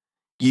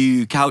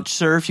 You couch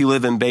surf. You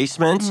live in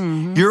basements.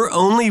 Your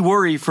only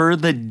worry for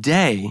the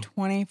day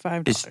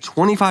 $25 is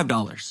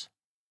 $25.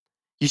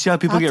 You see how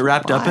people get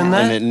wrapped up in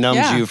that? And it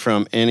numbs you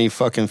from any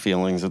fucking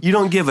feelings. You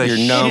don't give a shit.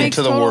 You're numb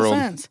to the world.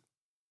 Sense.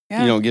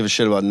 Yeah. You don't give a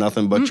shit about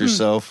nothing but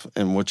yourself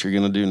and what you're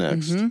going to do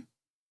next.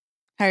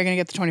 How are you going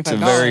to get the $25? It's a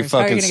very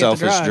fucking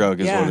selfish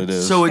drug is what it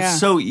is. So it's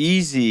so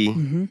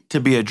easy to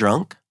be a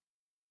drunk,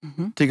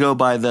 to go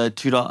buy the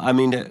 $2. I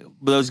mean,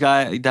 those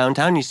guys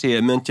downtown, you see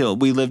it.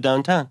 We live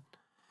downtown.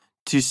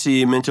 To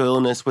see mental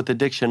illness with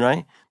addiction,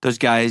 right? Those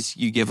guys,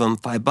 you give them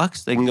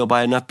 $5, they can go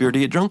buy enough beer to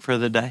get drunk for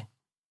the day.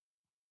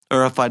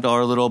 Or a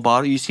 $5 little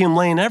bottle. You see them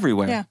laying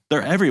everywhere. Yeah.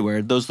 They're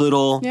everywhere. Those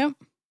little... Yep.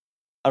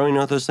 I don't even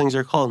know what those things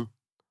are called.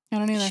 I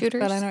don't either.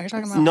 Shooters? But I know what you're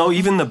talking about. No,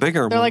 even the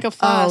bigger They're like a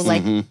flask.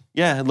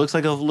 Yeah, it looks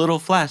like a little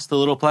flask. The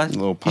little plastic.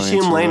 Little you see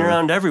them laying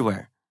around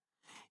everywhere.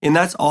 And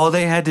that's all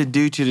they had to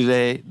do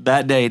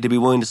that day to be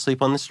willing to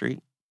sleep on the street.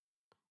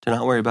 To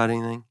not worry about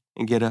anything.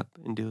 And get up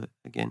and do it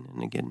again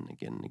and again and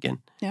again and again.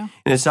 Yeah.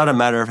 And it's not a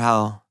matter of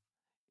how...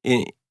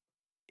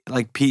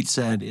 like Pete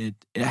said, it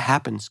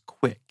happens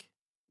quick.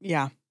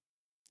 Yeah.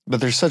 But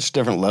there's such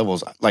different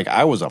levels. Like,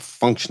 I was a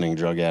functioning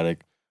drug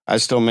addict. I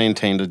still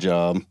maintained a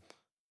job.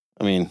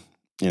 I mean,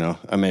 you know,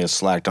 I may have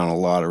slacked on a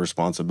lot of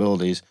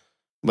responsibilities,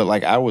 but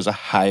like, I was a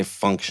high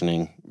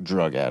functioning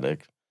drug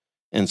addict.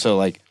 And so,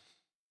 like,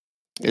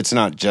 it's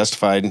not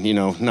justified, you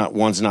know, not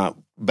one's not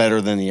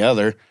better than the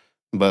other,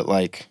 but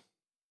like,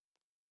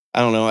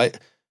 I don't know.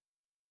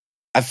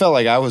 I felt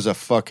like I was a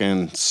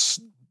fucking,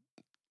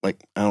 like,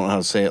 I don't know how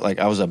to say it. Like,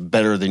 I was a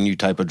better than you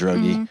type of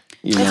druggie.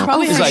 You know?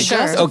 Probably it's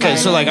like, okay,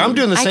 so like, I'm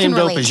doing the same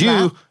dope as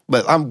you,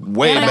 but I'm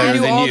way better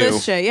than you.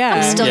 This shit, yeah.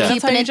 I'm still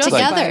keeping it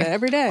together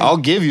every day. I'll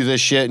give you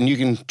this shit and you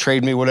can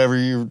trade me whatever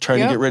you're trying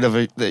to get rid of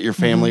it, that your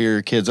family or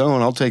your kids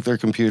own. I'll take their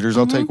computers.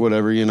 I'll take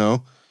whatever, you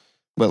know.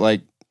 But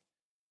like,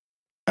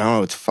 I don't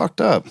know, it's fucked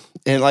up.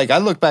 And like, I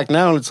look back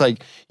now and it's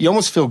like, you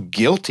almost feel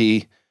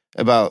guilty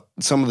about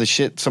some of the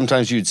shit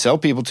sometimes you'd sell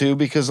people to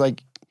because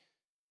like,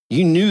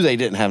 you knew they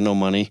didn't have no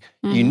money.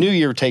 You knew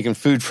you were taking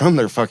food from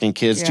their fucking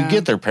kids to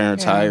get their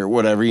parents high or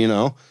whatever, you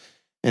know.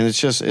 And it's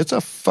just, it's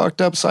a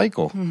fucked up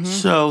cycle.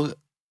 So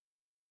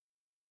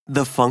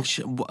the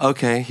function,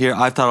 okay, here,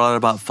 I've thought a lot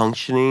about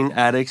functioning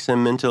addicts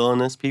and mental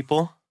illness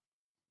people.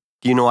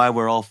 Do you know why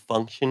we're all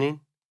functioning?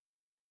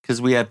 Because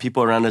we have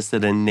people around us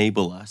that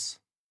enable us.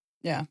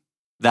 Yeah.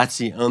 That's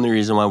the only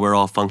reason why we're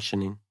all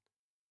functioning.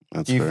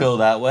 That's Do you fair. feel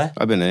that way?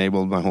 I've been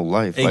enabled my whole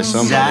life by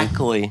somebody.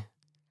 Exactly.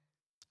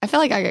 I feel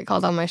like I get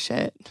called on my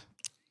shit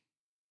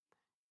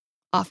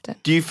often.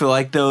 Do you feel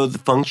like, though, the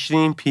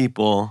functioning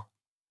people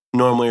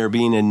normally are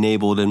being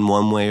enabled in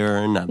one way or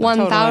another?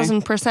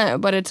 1,000%,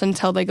 but it's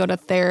until they go to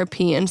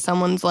therapy and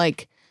someone's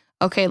like,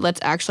 okay, let's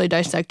actually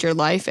dissect your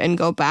life and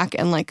go back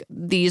and like,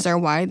 these are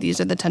why,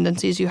 these are the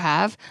tendencies you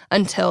have.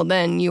 Until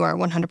then, you are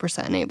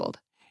 100% enabled.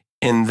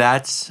 And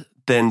that's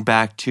then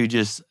back to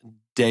just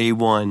day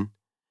one,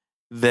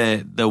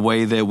 the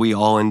way that we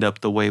all end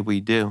up the way we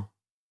do.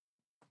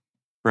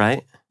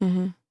 Right?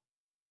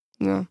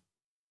 Yeah.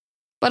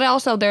 But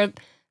also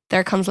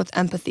there comes with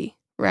empathy,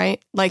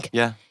 right? Like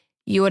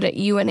you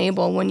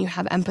enable when you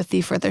have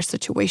empathy for their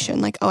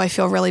situation. Like, oh, I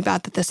feel really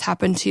bad that this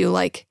happened to you.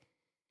 Like,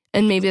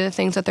 and maybe the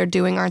things that they're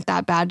doing aren't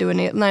that bad to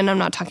enable. And I'm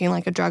not talking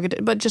like a drug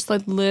addict, but just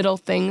like little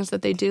things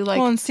that they do. Like,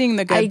 well, and seeing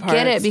the good I parts.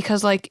 get it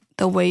because like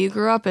the way you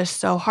grew up is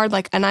so hard.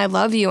 Like, and I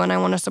love you and I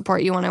want to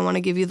support you and I want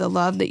to give you the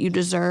love that you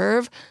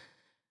deserve.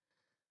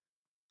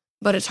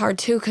 But it's hard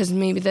too because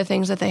maybe the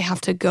things that they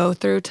have to go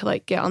through to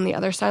like get on the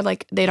other side,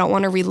 like they don't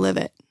want to relive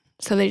it.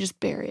 So they just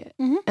bury it.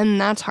 And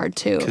that's hard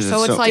too.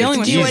 So it's like,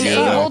 you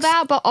enable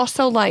that, but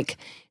also like,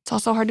 it's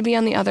also hard to be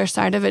on the other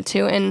side of it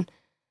too. And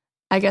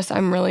I guess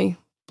I'm really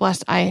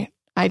blessed. I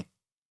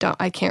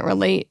can't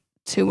relate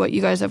to what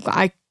you guys have got.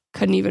 I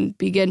couldn't even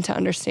begin to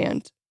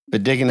understand.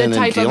 But digging in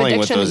and dealing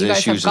with those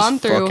issues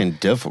is fucking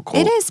difficult.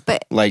 It is,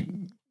 but like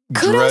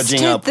kudos grudging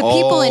to up the people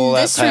all in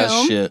that this past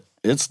room. shit.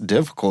 It's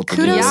difficult to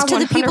do. Kudos to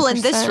the 100%. people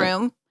in this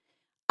room.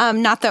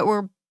 Not that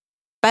we're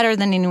better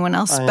than anyone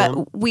else,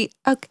 but we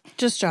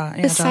just Josh.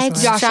 Yeah,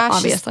 besides Josh, Josh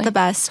obviously is the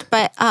best,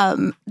 but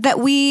that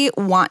we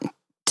want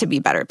to be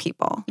better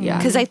people. Yeah,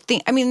 because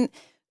I mean,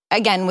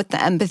 again with the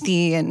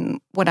empathy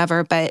and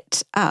whatever,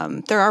 but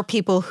there are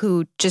people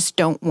who just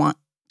don't want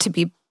to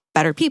be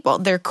better people.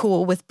 They're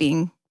cool with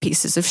being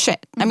pieces of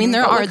shit. I mean,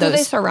 there are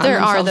those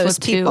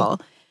people.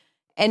 Too.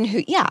 And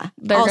who,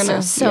 they're also.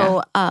 gonna.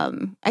 So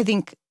I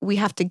think we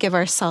have to give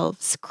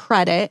ourselves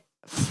credit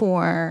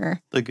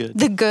for The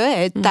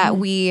good. that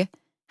we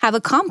have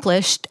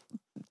accomplished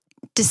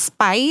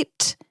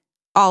despite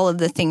all of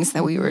the things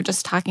that we were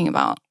just talking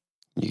about.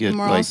 You get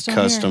We're all like still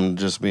accustomed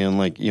to just being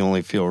like, you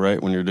only feel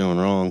right when you're doing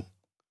wrong.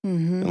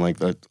 Mm-hmm. And like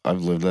that,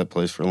 I've lived that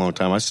place for a long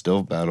time. I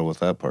still battle with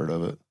that part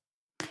of it.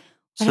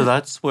 So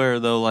that's where,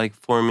 though, like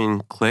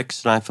forming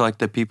cliques, and I feel like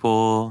the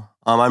people,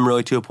 I'm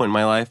really to a point in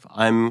my life,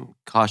 I'm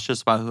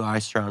cautious about who I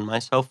surround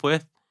myself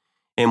with.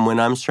 And when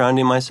I'm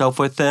surrounding myself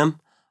with them,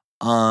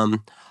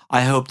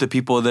 I hope the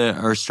people that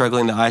are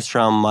struggling that I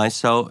surround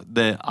myself,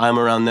 that I'm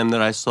around them,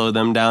 that I slow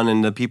them down.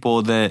 And the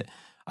people that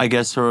I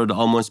guess would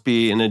almost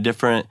be in a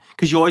different,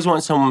 because you always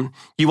want some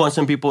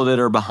people that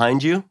are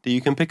behind you that you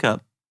can pick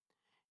up.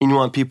 And you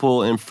want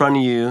people in front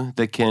of you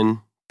that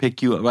can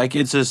pick you up. Like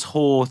it's this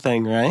whole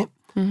thing, right?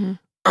 Mm-hmm.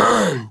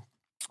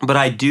 But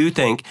I do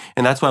think,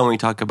 and that's why when we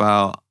talk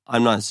about,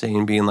 I'm not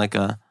saying being like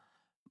a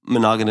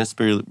monogamous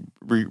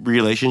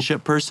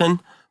relationship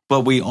person,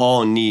 but we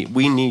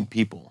need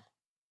people,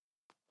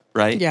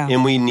 right? Yeah.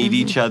 And we need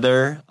each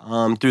other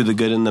through the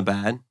good and the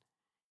bad.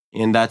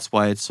 And that's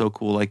why it's so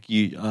cool. Like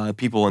you,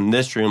 people in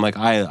this room, like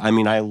I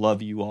mean, I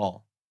love you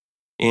all.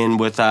 And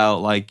without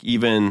like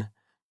even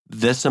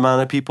this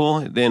amount of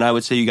people, then I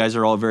would say you guys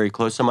are all very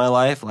close in my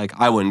life. Like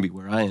I wouldn't be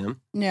where I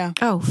am. Yeah.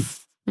 Oh,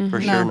 For No,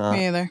 sure not.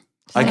 me either.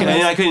 I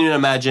couldn't even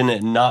imagine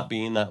it not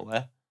being that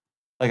way.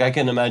 Like, I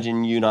couldn't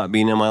imagine you not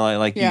being in my life.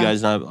 Like, Yeah. you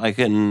guys not, I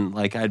couldn't,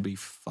 like, I'd be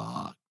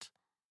fucked.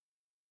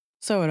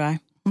 So would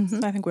I.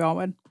 Mhm. I think we all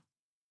would.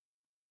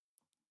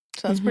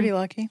 So that's pretty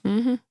lucky.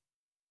 Mm-hmm.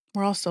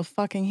 We're all still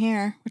fucking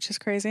here, which is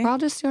crazy. We're all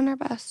just doing our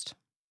best.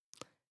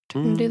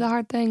 Trying to do the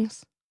hard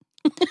things.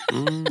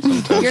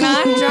 Sometimes. You're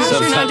not,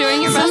 Josh? You're not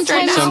doing your best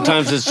right now?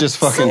 Sometimes it's just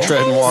fucking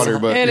treading water,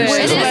 but It you're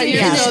is. still, It is.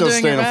 you're You're still still doing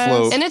staying your best.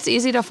 afloat. And it's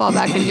easy to fall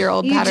back into your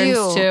old You patterns,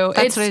 do. too.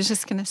 That's what I was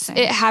just going to say.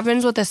 It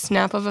happens with a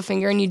snap of a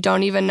finger, and you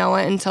don't even know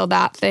it until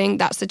that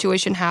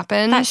situation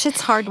happens. that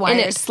shit's hardwired. and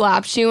it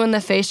slaps you in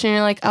the face, and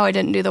you're like, oh, I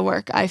didn't do the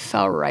work. I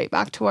fell right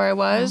back to where I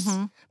was.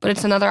 But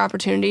it's another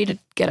opportunity to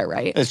get it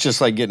right. It's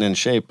just like getting in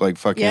shape. Like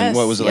fucking, Yes.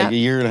 what was it, like Yeah. a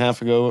year and a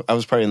half ago? I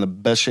was probably in the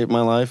best shape of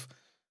my life.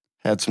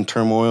 Had some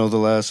turmoil the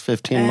last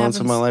 15 It months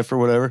of my happens. life or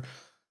whatever.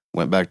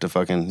 Went back to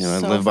fucking, I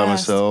So live by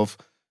fast. myself,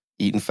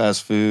 eating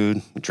fast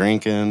food,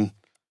 drinking.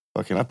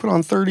 Fucking, I put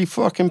on 30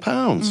 fucking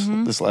pounds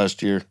this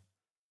last year.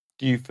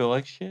 Do you feel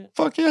like shit?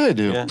 Fuck yeah, I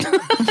do. Yeah.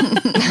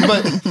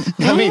 But,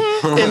 I mean,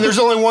 and there's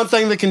only one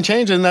thing that can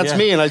change it, and that's Yeah.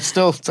 me. And I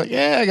still, it's like,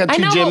 yeah, I got I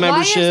 2 know, gym but why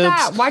memberships. is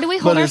that? Why do we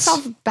hold but it's-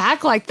 ourselves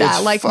back like that?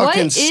 it's Like, what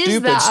fucking is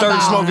stupid. that Started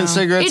about? smoking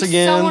cigarettes It's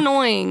again. so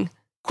annoying.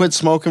 Quit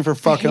smoking for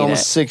fucking hate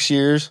almost it. 6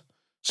 years.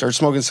 Started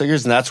smoking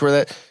cigarettes, and that's where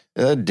that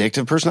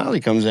addictive personality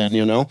comes in,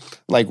 you know?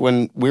 Like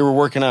when we were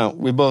working out,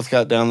 we both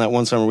got down that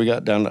one summer, I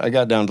got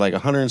down to like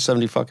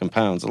 170 fucking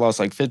pounds. I lost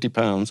like 50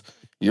 pounds.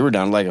 You were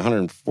down to like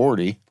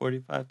 140.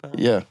 45 pounds?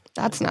 Yeah.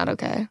 That's not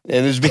okay.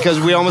 And it's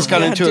because we almost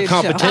got Yeah, into a dude,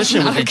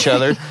 competition with each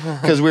other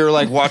because we were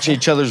like watching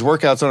each other's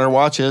workouts on our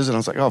watches. And I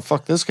was like, oh,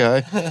 fuck this guy.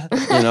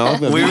 You know?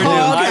 We were doing, okay,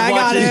 I I'd got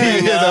watch it.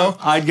 it, You know?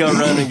 I'd go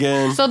run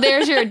again. So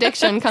there's your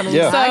addiction coming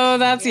Yeah. back. So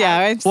that's,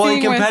 it's Well,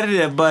 and seeing with-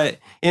 competitive, but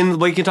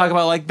we can talk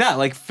about like that,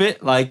 like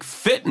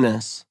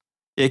fitness.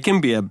 It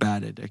can be a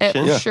bad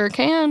addiction. It sure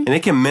can. And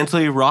it can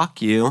mentally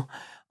rock you.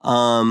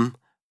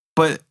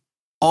 But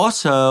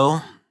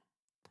also,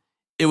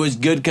 it was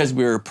good because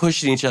we were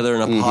pushing each other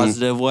in a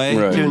positive way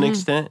Right. to an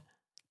extent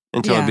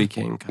until Yeah. it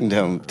became kind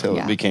of. Until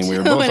Yeah. it became, we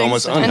were To both an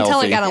almost extent. unhealthy.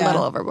 Until it got a Yeah.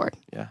 little overboard.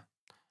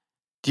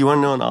 Do you want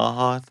to know an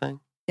aha thing?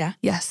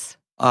 Yes.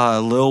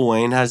 Lil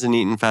Wayne hasn't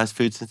eaten fast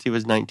food since he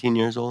was 19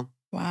 years old.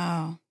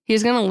 Wow.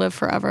 He's going to live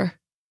forever.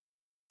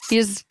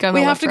 He's going to We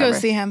live have to go forever.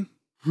 see him.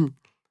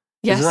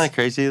 Yes. Isn't that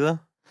crazy though?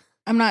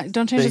 I'm not,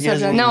 don't change That the he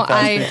hasn't subject. eaten No,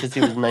 fast I- food since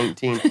he was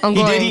 19. I'm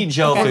He did going. eat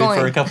Joe I'm food going.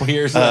 for a couple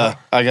years though.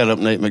 I got up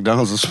and ate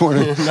McDonald's this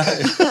morning.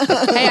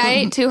 Hey, I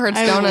ate 2 Hertz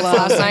I donuts love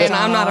last night, and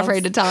I'm not McDonald's.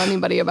 afraid to tell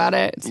anybody about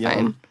it. It's Yum.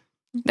 fine.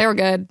 They were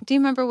good. Do you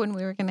remember when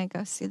we were going to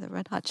go see the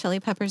Red Hot Chili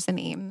Peppers in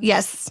Ames?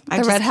 Yes, I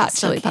the just Red Hot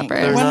still Chili can't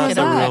Peppers. They're When not was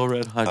the that? real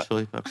Red Hot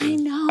Chili Peppers. I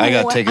know. I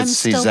got tickets I'm to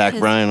see still Zach pissed.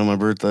 Bryan on my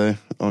birthday,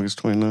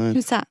 August 29th.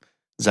 Who's that?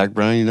 Zach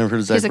Bryan, you never heard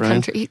of Zach He's a Bryan?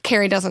 country.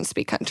 Carrie doesn't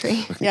speak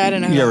country. Yeah, I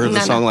don't know. You ever heard the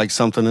No, song no. like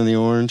Something in the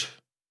Orange?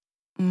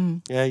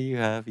 Mm. Yeah, you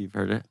have. You've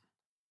heard it.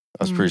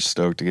 I was pretty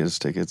stoked to get his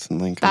tickets in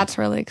Lincoln. That's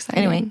really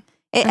exciting. Anyway,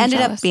 it I'm ended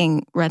jealous. up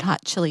being Red Hot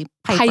Chili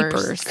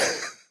Pipers.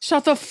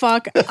 Shut the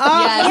fuck up.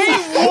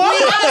 Yes. Wait,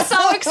 what? We got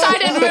so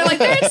excited. We were like,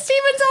 they're at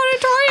Stevens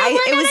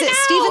Auditorium. It was at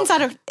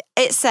Stevens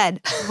It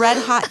said Red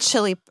Hot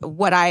Chili.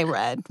 What I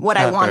read, what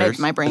I wanted Peppers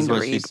my brain is to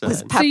what she read was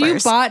said. So you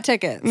peppers. bought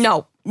tickets?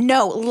 No.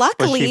 No, But she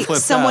luckily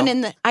flipped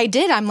someone out. I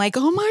did. I'm like,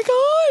 oh my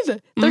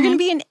god, they're Mhm. gonna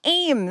be in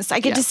Ames. I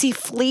get to see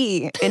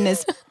Flea in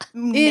his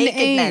In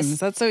nakedness. Ames.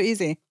 That's so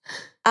easy.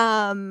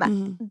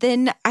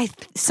 Then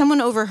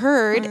someone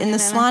overheard in the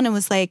salon and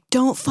was like,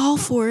 "Don't fall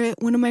for it."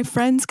 One of my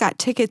friends got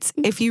tickets.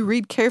 If you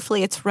read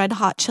carefully, it's Red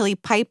Hot Chili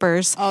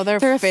Pipers. Oh, they're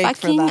They're fake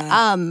for fucking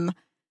that.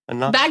 And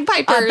not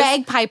Bagpipers.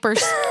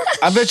 bagpipers.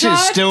 I bet you it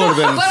still would have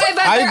been. But I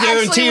bet I they're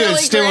guarantee actually you it really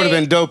still would have great.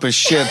 been dope as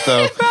shit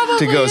though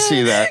to go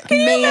see that.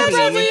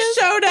 Maybe.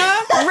 showed up.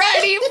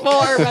 Ready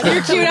for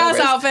Your cute ass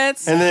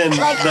outfits. And then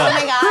Like, oh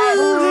my God.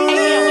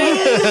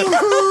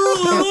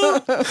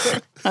 I can't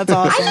wait. That's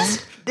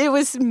awesome. It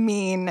was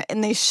mean,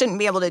 and they shouldn't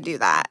be able to do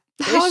that.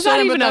 How is that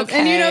Shouldn't, even but okay?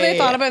 And you know they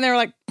thought about it and they were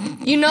like,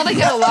 You know they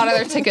get a lot of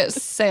their ticket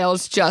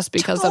sales just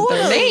because of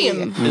their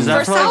name. is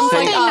that For for something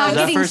St. not Is that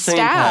getting for St.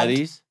 stabbed.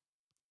 Patty's?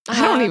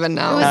 I don't even It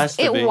know. Has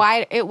to be.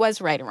 it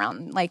was right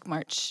around like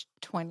March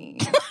 20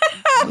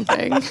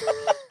 Something.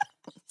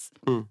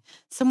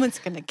 Someone's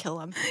gonna kill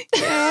him.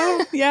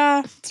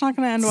 yeah, it's not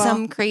going to end well.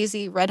 Some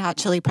crazy Red Hot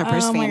Chili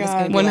Peppers Oh my fan is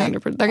God. gonna be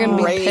like, 100%. They're gonna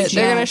be Rage, pissed.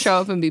 They're gonna yes. show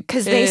up and be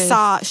because they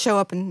pissed. show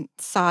up and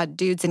saw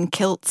dudes in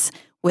kilts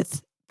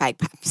with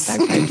bagpipes.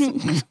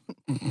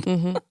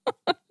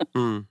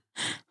 Mm-hmm.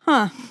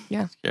 Huh.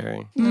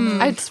 Scary.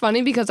 It's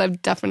funny because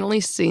I've definitely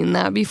seen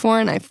that before,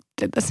 and I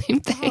did the same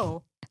thing.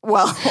 Oh.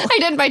 Well, I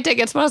did buy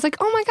tickets, but I was like,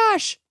 oh my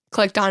gosh.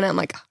 Clicked on it. I'm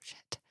like, oh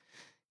shit.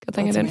 Good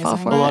thing That's I didn't fall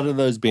amazing. for A it. lot of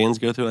those bands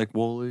go through like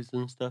Woolies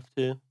and stuff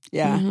too.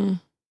 Yeah. Mhm.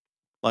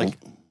 Like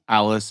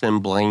Alice in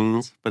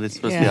Blaine's, but it's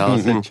supposed to be Yeah.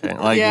 Alice in Chains.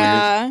 Like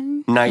yeah.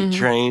 weird. Night Mhm.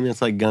 Train,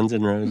 it's like Guns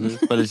N' Roses,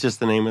 but it's just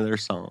the name of their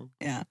song.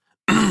 Yeah.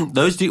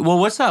 Those do well,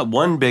 what's that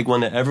one big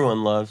one that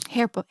everyone loves?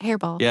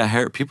 hairball.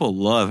 Yeah, people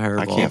love I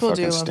Hairball. can't People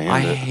do fucking love stand I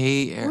it.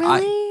 hate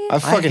Really? I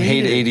fucking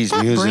hate hate it. 80s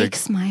That music.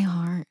 breaks my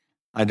heart.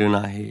 I do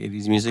not hate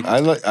 80s music.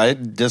 I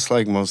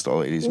dislike most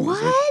all 80s music.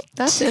 What?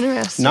 That's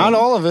interesting. Not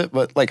all of it,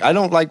 but like I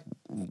don't like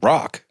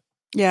rock.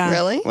 Yeah.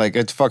 Really? Like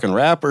it's fucking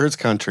rap or it's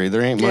country.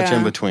 There ain't much Yeah.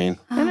 in between.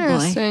 Oh, boy.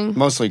 Interesting.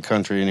 Mostly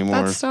country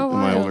anymore That's so in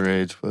my wild. older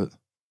age, but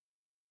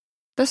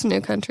This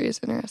new country is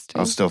interesting.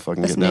 I'll still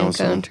fucking This get down new with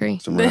country.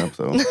 some rap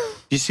though. Did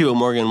you see what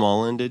Morgan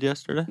Wallen did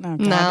yesterday? Oh, God.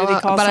 No, Did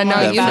he call but I know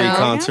someone That a you fat free know. again?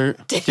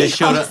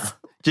 concert.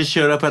 Just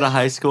showed up at a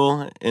high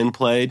school and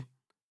played,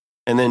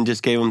 and then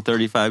just gave him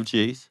 35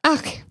 G's.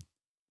 Okay.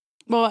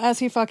 Well, as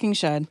he fucking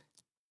should.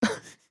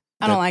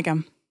 I don't like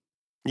him.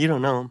 You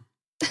don't know him.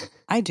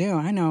 I do.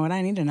 I know what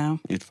I need to know.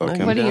 You'd fuck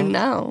him. What do you down.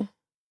 know?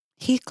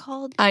 He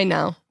called. I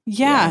know.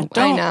 Yeah. I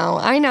don't. know.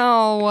 I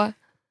know.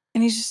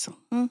 And he's just,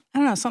 I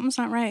don't know. Something's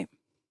not right.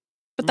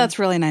 But that's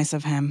really nice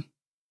of him.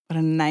 What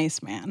a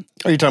nice man.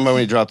 Are you talking about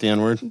when he dropped the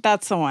N-word?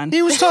 That's the one.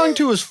 He was talking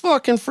to his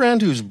fucking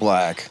friend who's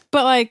black.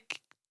 But like,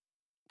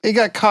 He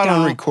got caught on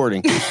Don't.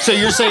 recording. So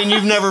you're saying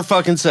you've never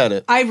fucking said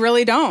it I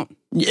really don't.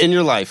 in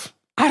your life?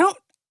 I don't.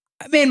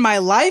 In my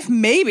life,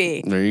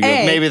 maybe. There you go.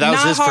 A, Maybe that was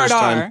not his hard first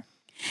time.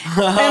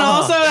 R. And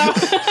also,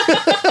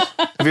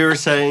 Have you ever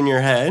said it in your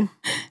head?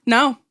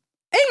 no,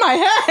 in my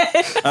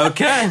head.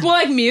 Okay. Well,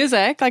 like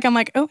music. Like I'm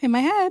like, oh, in my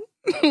head.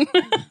 In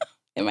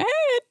my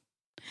head.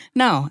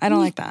 No, I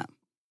don't like that.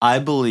 I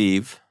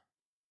believe,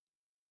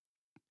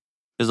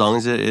 as long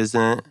as it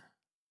isn't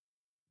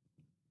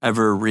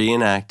ever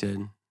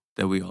reenacted,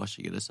 that we all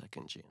should get a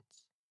second chance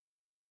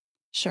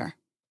Sure.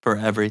 for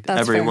That's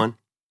everyone.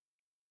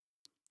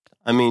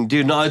 I mean,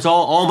 dude, no, it's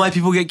all my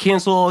people get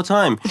canceled all the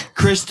time.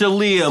 Chris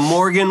D'Elia,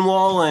 Morgan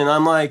Wallen.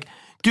 I'm like,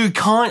 dude,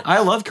 I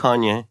love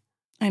Kanye.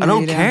 I know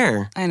don't you do.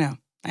 care. I know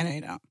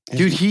you don't.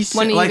 Dude, he's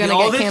When are you like gonna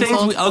all get the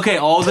things. canceled?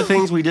 All the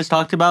things we just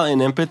talked about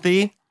in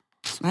empathy.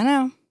 I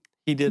know.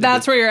 He did.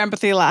 That's where your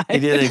empathy lies. he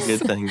did a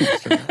good thing.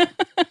 yesterday.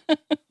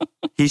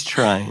 He's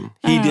trying.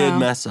 He I did know.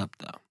 mess up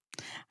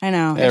though. I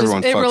know.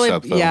 Everyone fucks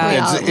up though.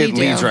 Yeah, we it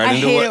leads do. right I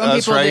into hate what it when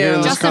us people right here in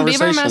do. this Justin Bieber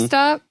conversation. messed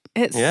up.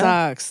 It Yeah.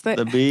 sucks. The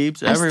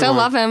Biebs. I Everyone. still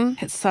love him.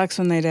 It sucks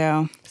when they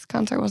do. His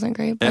concert wasn't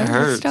great, but It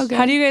hurts. it's still good.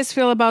 How do you guys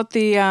feel about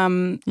the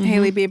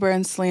Hailey Bieber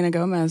and Selena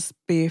Gomez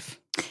beef?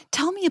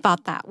 Tell me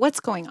about that. What's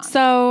going on?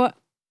 So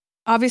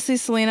obviously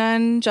Selena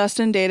and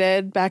Justin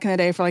dated back in the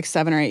day for like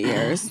 7 or 8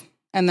 years.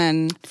 And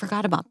then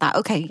Forgot about that.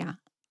 Okay, yeah.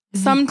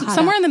 Caught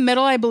somewhere up. in the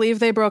middle, I believe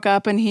they broke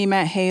up and he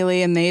met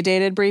Hailey and they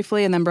dated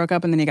briefly and then broke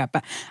up and then he got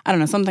back. I don't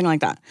know, something like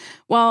that.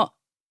 Well,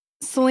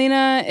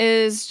 Selena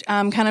is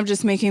kind of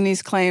just making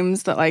these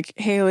claims that like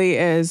Hailey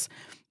is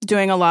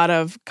doing a lot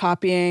of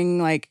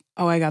copying, like,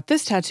 oh, I got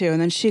this tattoo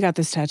and then she got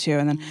this tattoo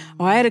and then,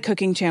 oh, I had a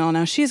cooking channel.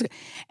 Now she's,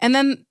 and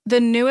then the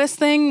newest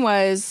thing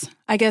was,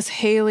 I guess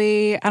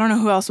Hailey, I don't know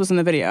who else was in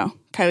the video,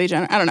 Kylie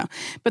Jenner, I don't know,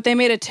 but they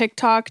made a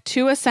TikTok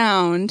to a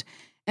sound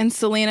and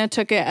Selena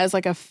took it as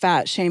like a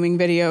fat shaming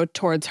video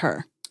towards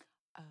her.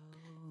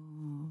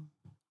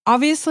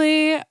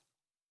 Obviously,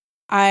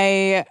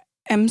 I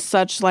am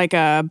such like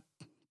a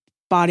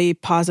body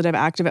positive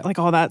activist, like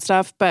all that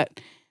stuff, but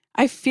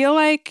I feel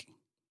like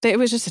it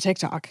was just a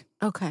TikTok.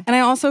 Okay. And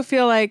I also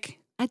feel like,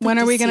 I'd when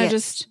love are we see going it. to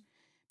just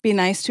be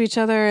nice to each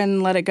other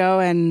and let it go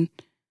and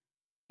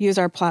use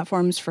our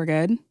platforms for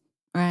good?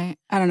 Right.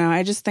 I don't know.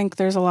 I just think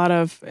there's a lot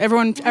of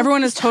everyone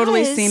is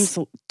totally because-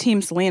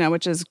 team Selena,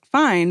 which is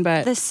fine,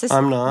 but This is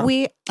I'm not.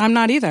 I'm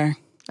not either.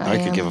 I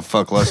could am. give a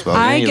fuck less about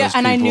I any of get, those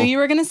and I knew people. you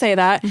were going to say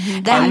that.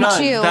 Them I'm not.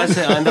 too. That's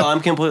it.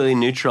 I'm completely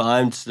neutral.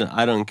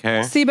 I don't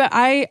care. See, but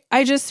I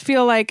just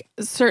feel like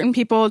certain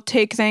people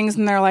take things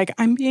and they're like,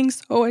 I'm being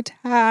so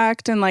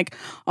attacked and like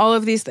all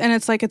of these, and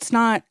it's like, it's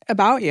not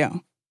about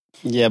you.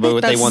 Yeah, but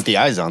they That's- want the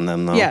eyes on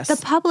them though. Yes. The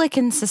public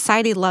and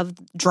society love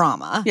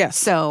drama. Yes.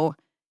 So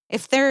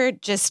if they're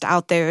just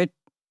out there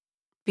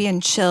being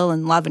chill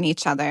and loving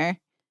each other,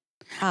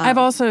 I've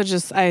also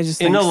just, I just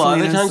think And a lot of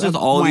the Selena's times with a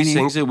all these whiny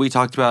things that we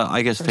talked about,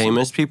 I guess person.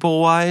 famous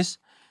people wise,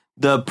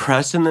 the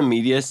press and the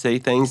media say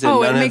things that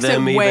Oh, it none of makes it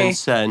them way- even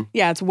said.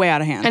 Yeah, it's way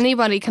out of hand.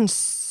 Anybody can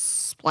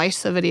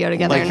splice a video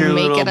together Like your and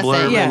make little it a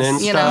blurb thing. Yes.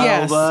 and You know? Insta,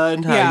 Yes.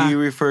 bud. How Yeah. do you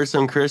refer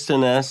some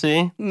Kristen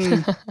Essie?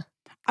 Mm. Did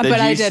But you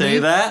I didn't say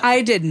that?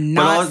 I did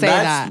not say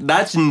that.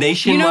 That's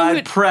nationwide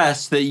who-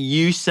 press that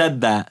you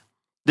said that.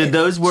 Did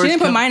those She words didn't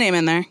put come- my name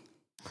in there.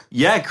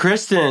 Yeah,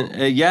 Kristen.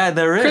 Yeah,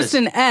 there is.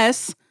 Kristen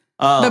S,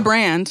 the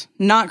brand,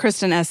 not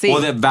Kristen SE.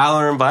 Well, that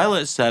Valor and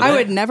Violet said I it.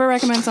 would never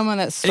recommend someone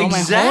that stole my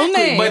whole Exactly.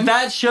 name. But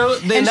that show,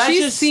 then and that's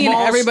she's just seen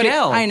small everybody.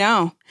 scale. I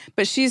know,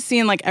 but she's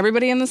seen like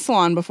everybody in the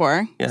salon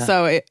before. Yeah.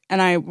 So,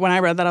 when I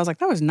read that, I was like,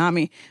 that was not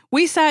me.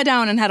 We sat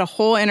down and had a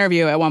whole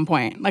interview at one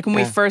point, like when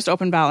we Yeah. first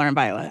opened Valor and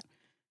Violet.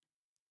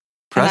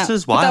 Press And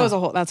is but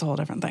wild. that's a whole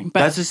different thing.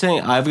 But That's the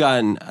thing. I've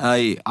been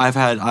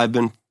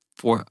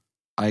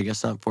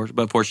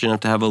fortunate enough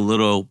to have a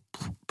little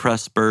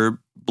press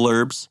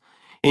blurbs.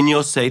 And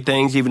you'll say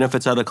things even if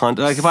it's out of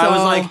context. Like if I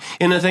was So- like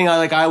in a thing,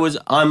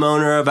 I'm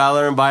owner of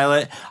Valor and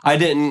Violet. I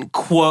didn't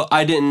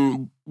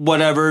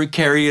whatever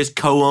Carrie is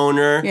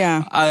co-owner.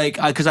 Yeah.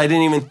 Because I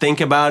didn't even think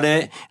about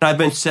it. And I've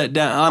been set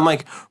down. I'm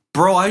like,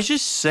 bro, I was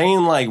just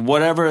saying like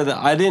whatever that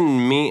I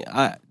didn't mean.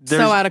 so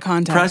out of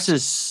context.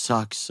 Presses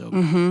suck so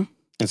bad. Mm-hmm.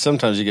 And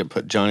sometimes you get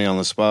put Johnny on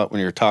the spot when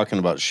you're talking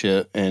about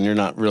shit and you're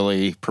not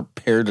really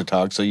prepared to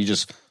talk, so you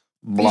just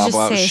blob just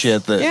out say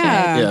shit that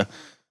Yeah.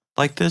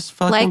 Like this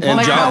fucking Like- And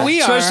Like John, how we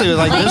are. especially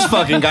like this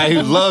fucking guy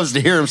who loves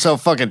to hear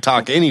himself fucking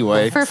talk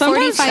anyway. For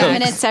Sometimes 45 so.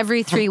 minutes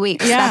every 3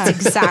 weeks. Yeah.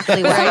 That's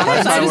exactly what I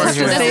That's why do. we're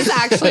here. This is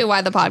actually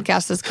why the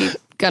podcast is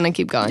gonna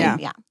keep going. Yeah.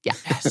 Yeah.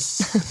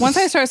 Once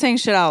I start saying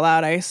shit out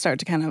loud, I start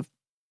to kind of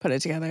put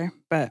it together.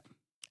 But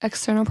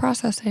External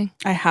processing.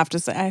 I have to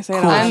say, I say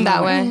it Cool. out loud. I'm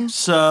that way.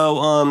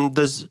 So,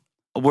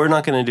 we're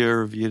not going to do a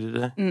review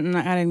today. Mm-mm,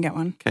 I didn't get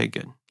one. Okay,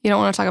 good. You don't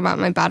want to talk about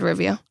my bad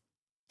review.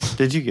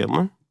 Did you get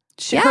one?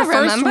 Yeah, Her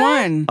first remember?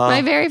 one.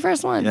 My very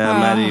first one. Yeah, Oh.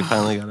 Maddie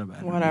finally got a bad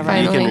review. Whatever.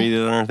 You can Finally. read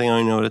it on our thing. I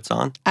don't know what it's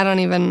on. I'm not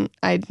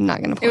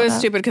going to pull It was up.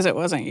 stupid because it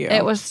wasn't you.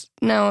 It was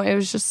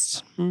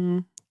just,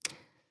 I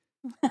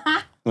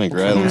think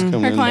Rylan's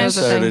coming Her in client's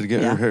a Saturday thing. to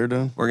get Yeah. her hair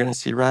done. We're going to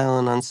see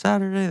Rylan on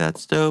Saturday.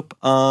 That's dope.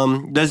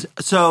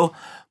 So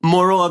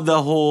moral of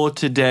the whole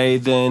today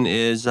then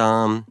is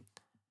have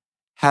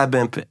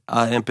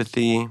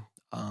empathy.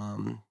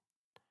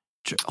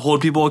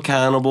 Hold people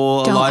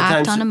accountable. Don't a lot of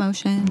act times, on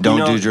emotion. Don't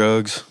know- do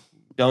drugs.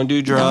 don't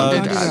do drugs.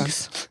 don't do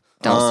drugs.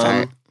 Don't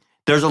start.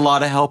 There's a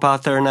lot of help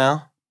out there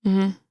now.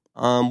 Mhm.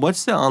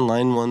 What's the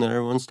online one that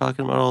everyone's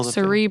talking about all the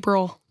time?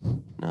 Cerebral.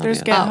 No, There's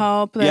yeah. Get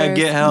Help. Yeah, There's,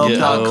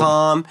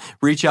 gethelp.com.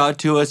 Reach out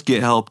to us,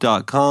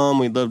 gethelp.com.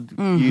 We'd love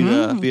you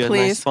to be a nice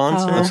Please.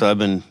 sponsor. That's what I've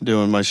been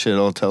doing my shit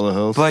all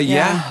telehealth. But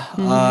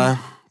Yeah.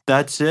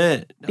 that's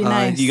it. Be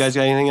nice. You guys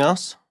got anything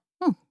else?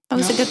 That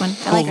was a good one.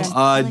 I like it.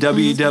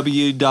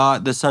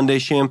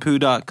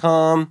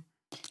 www.thesundayshampoo.com.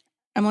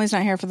 Emily's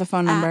not here for the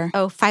phone number.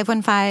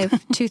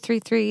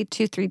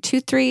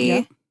 515-233-2323.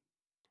 Yep.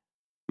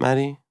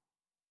 Maddie?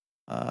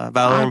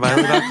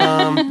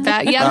 ValorandViolet.com.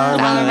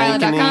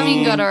 ValorandViolet.com. You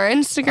can go to our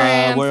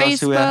Instagram, where else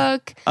do we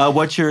have? Facebook.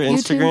 What's your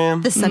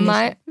Instagram? The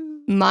Sunday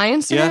My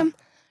Instagram?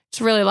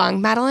 It's really long.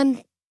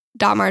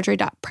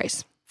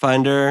 Madeline.marjorie.price.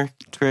 Find her.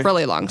 Chris.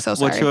 Really long, so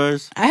sorry. What's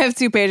yours? I have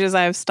 2 pages.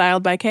 I have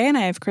Styled by Kay and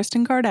I have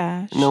Kristen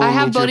Kardashian. No I one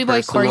have needs your Bodie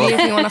Boy personal- Corgi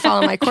if you want to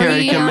follow my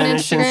Carrie Corgi on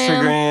Kamenish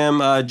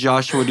Instagram.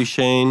 Joshua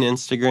Duchesne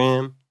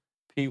Instagram.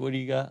 Pete, what do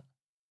you got?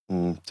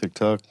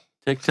 TikTok.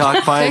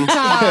 TikTok. Find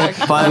TikTok.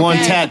 find One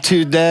Pete.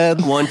 tattooed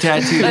dad. One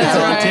tattoo That's that's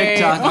on right.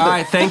 TikTok. All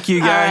right, thank you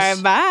All guys.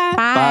 right, bye.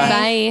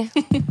 Bye.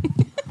 Bye.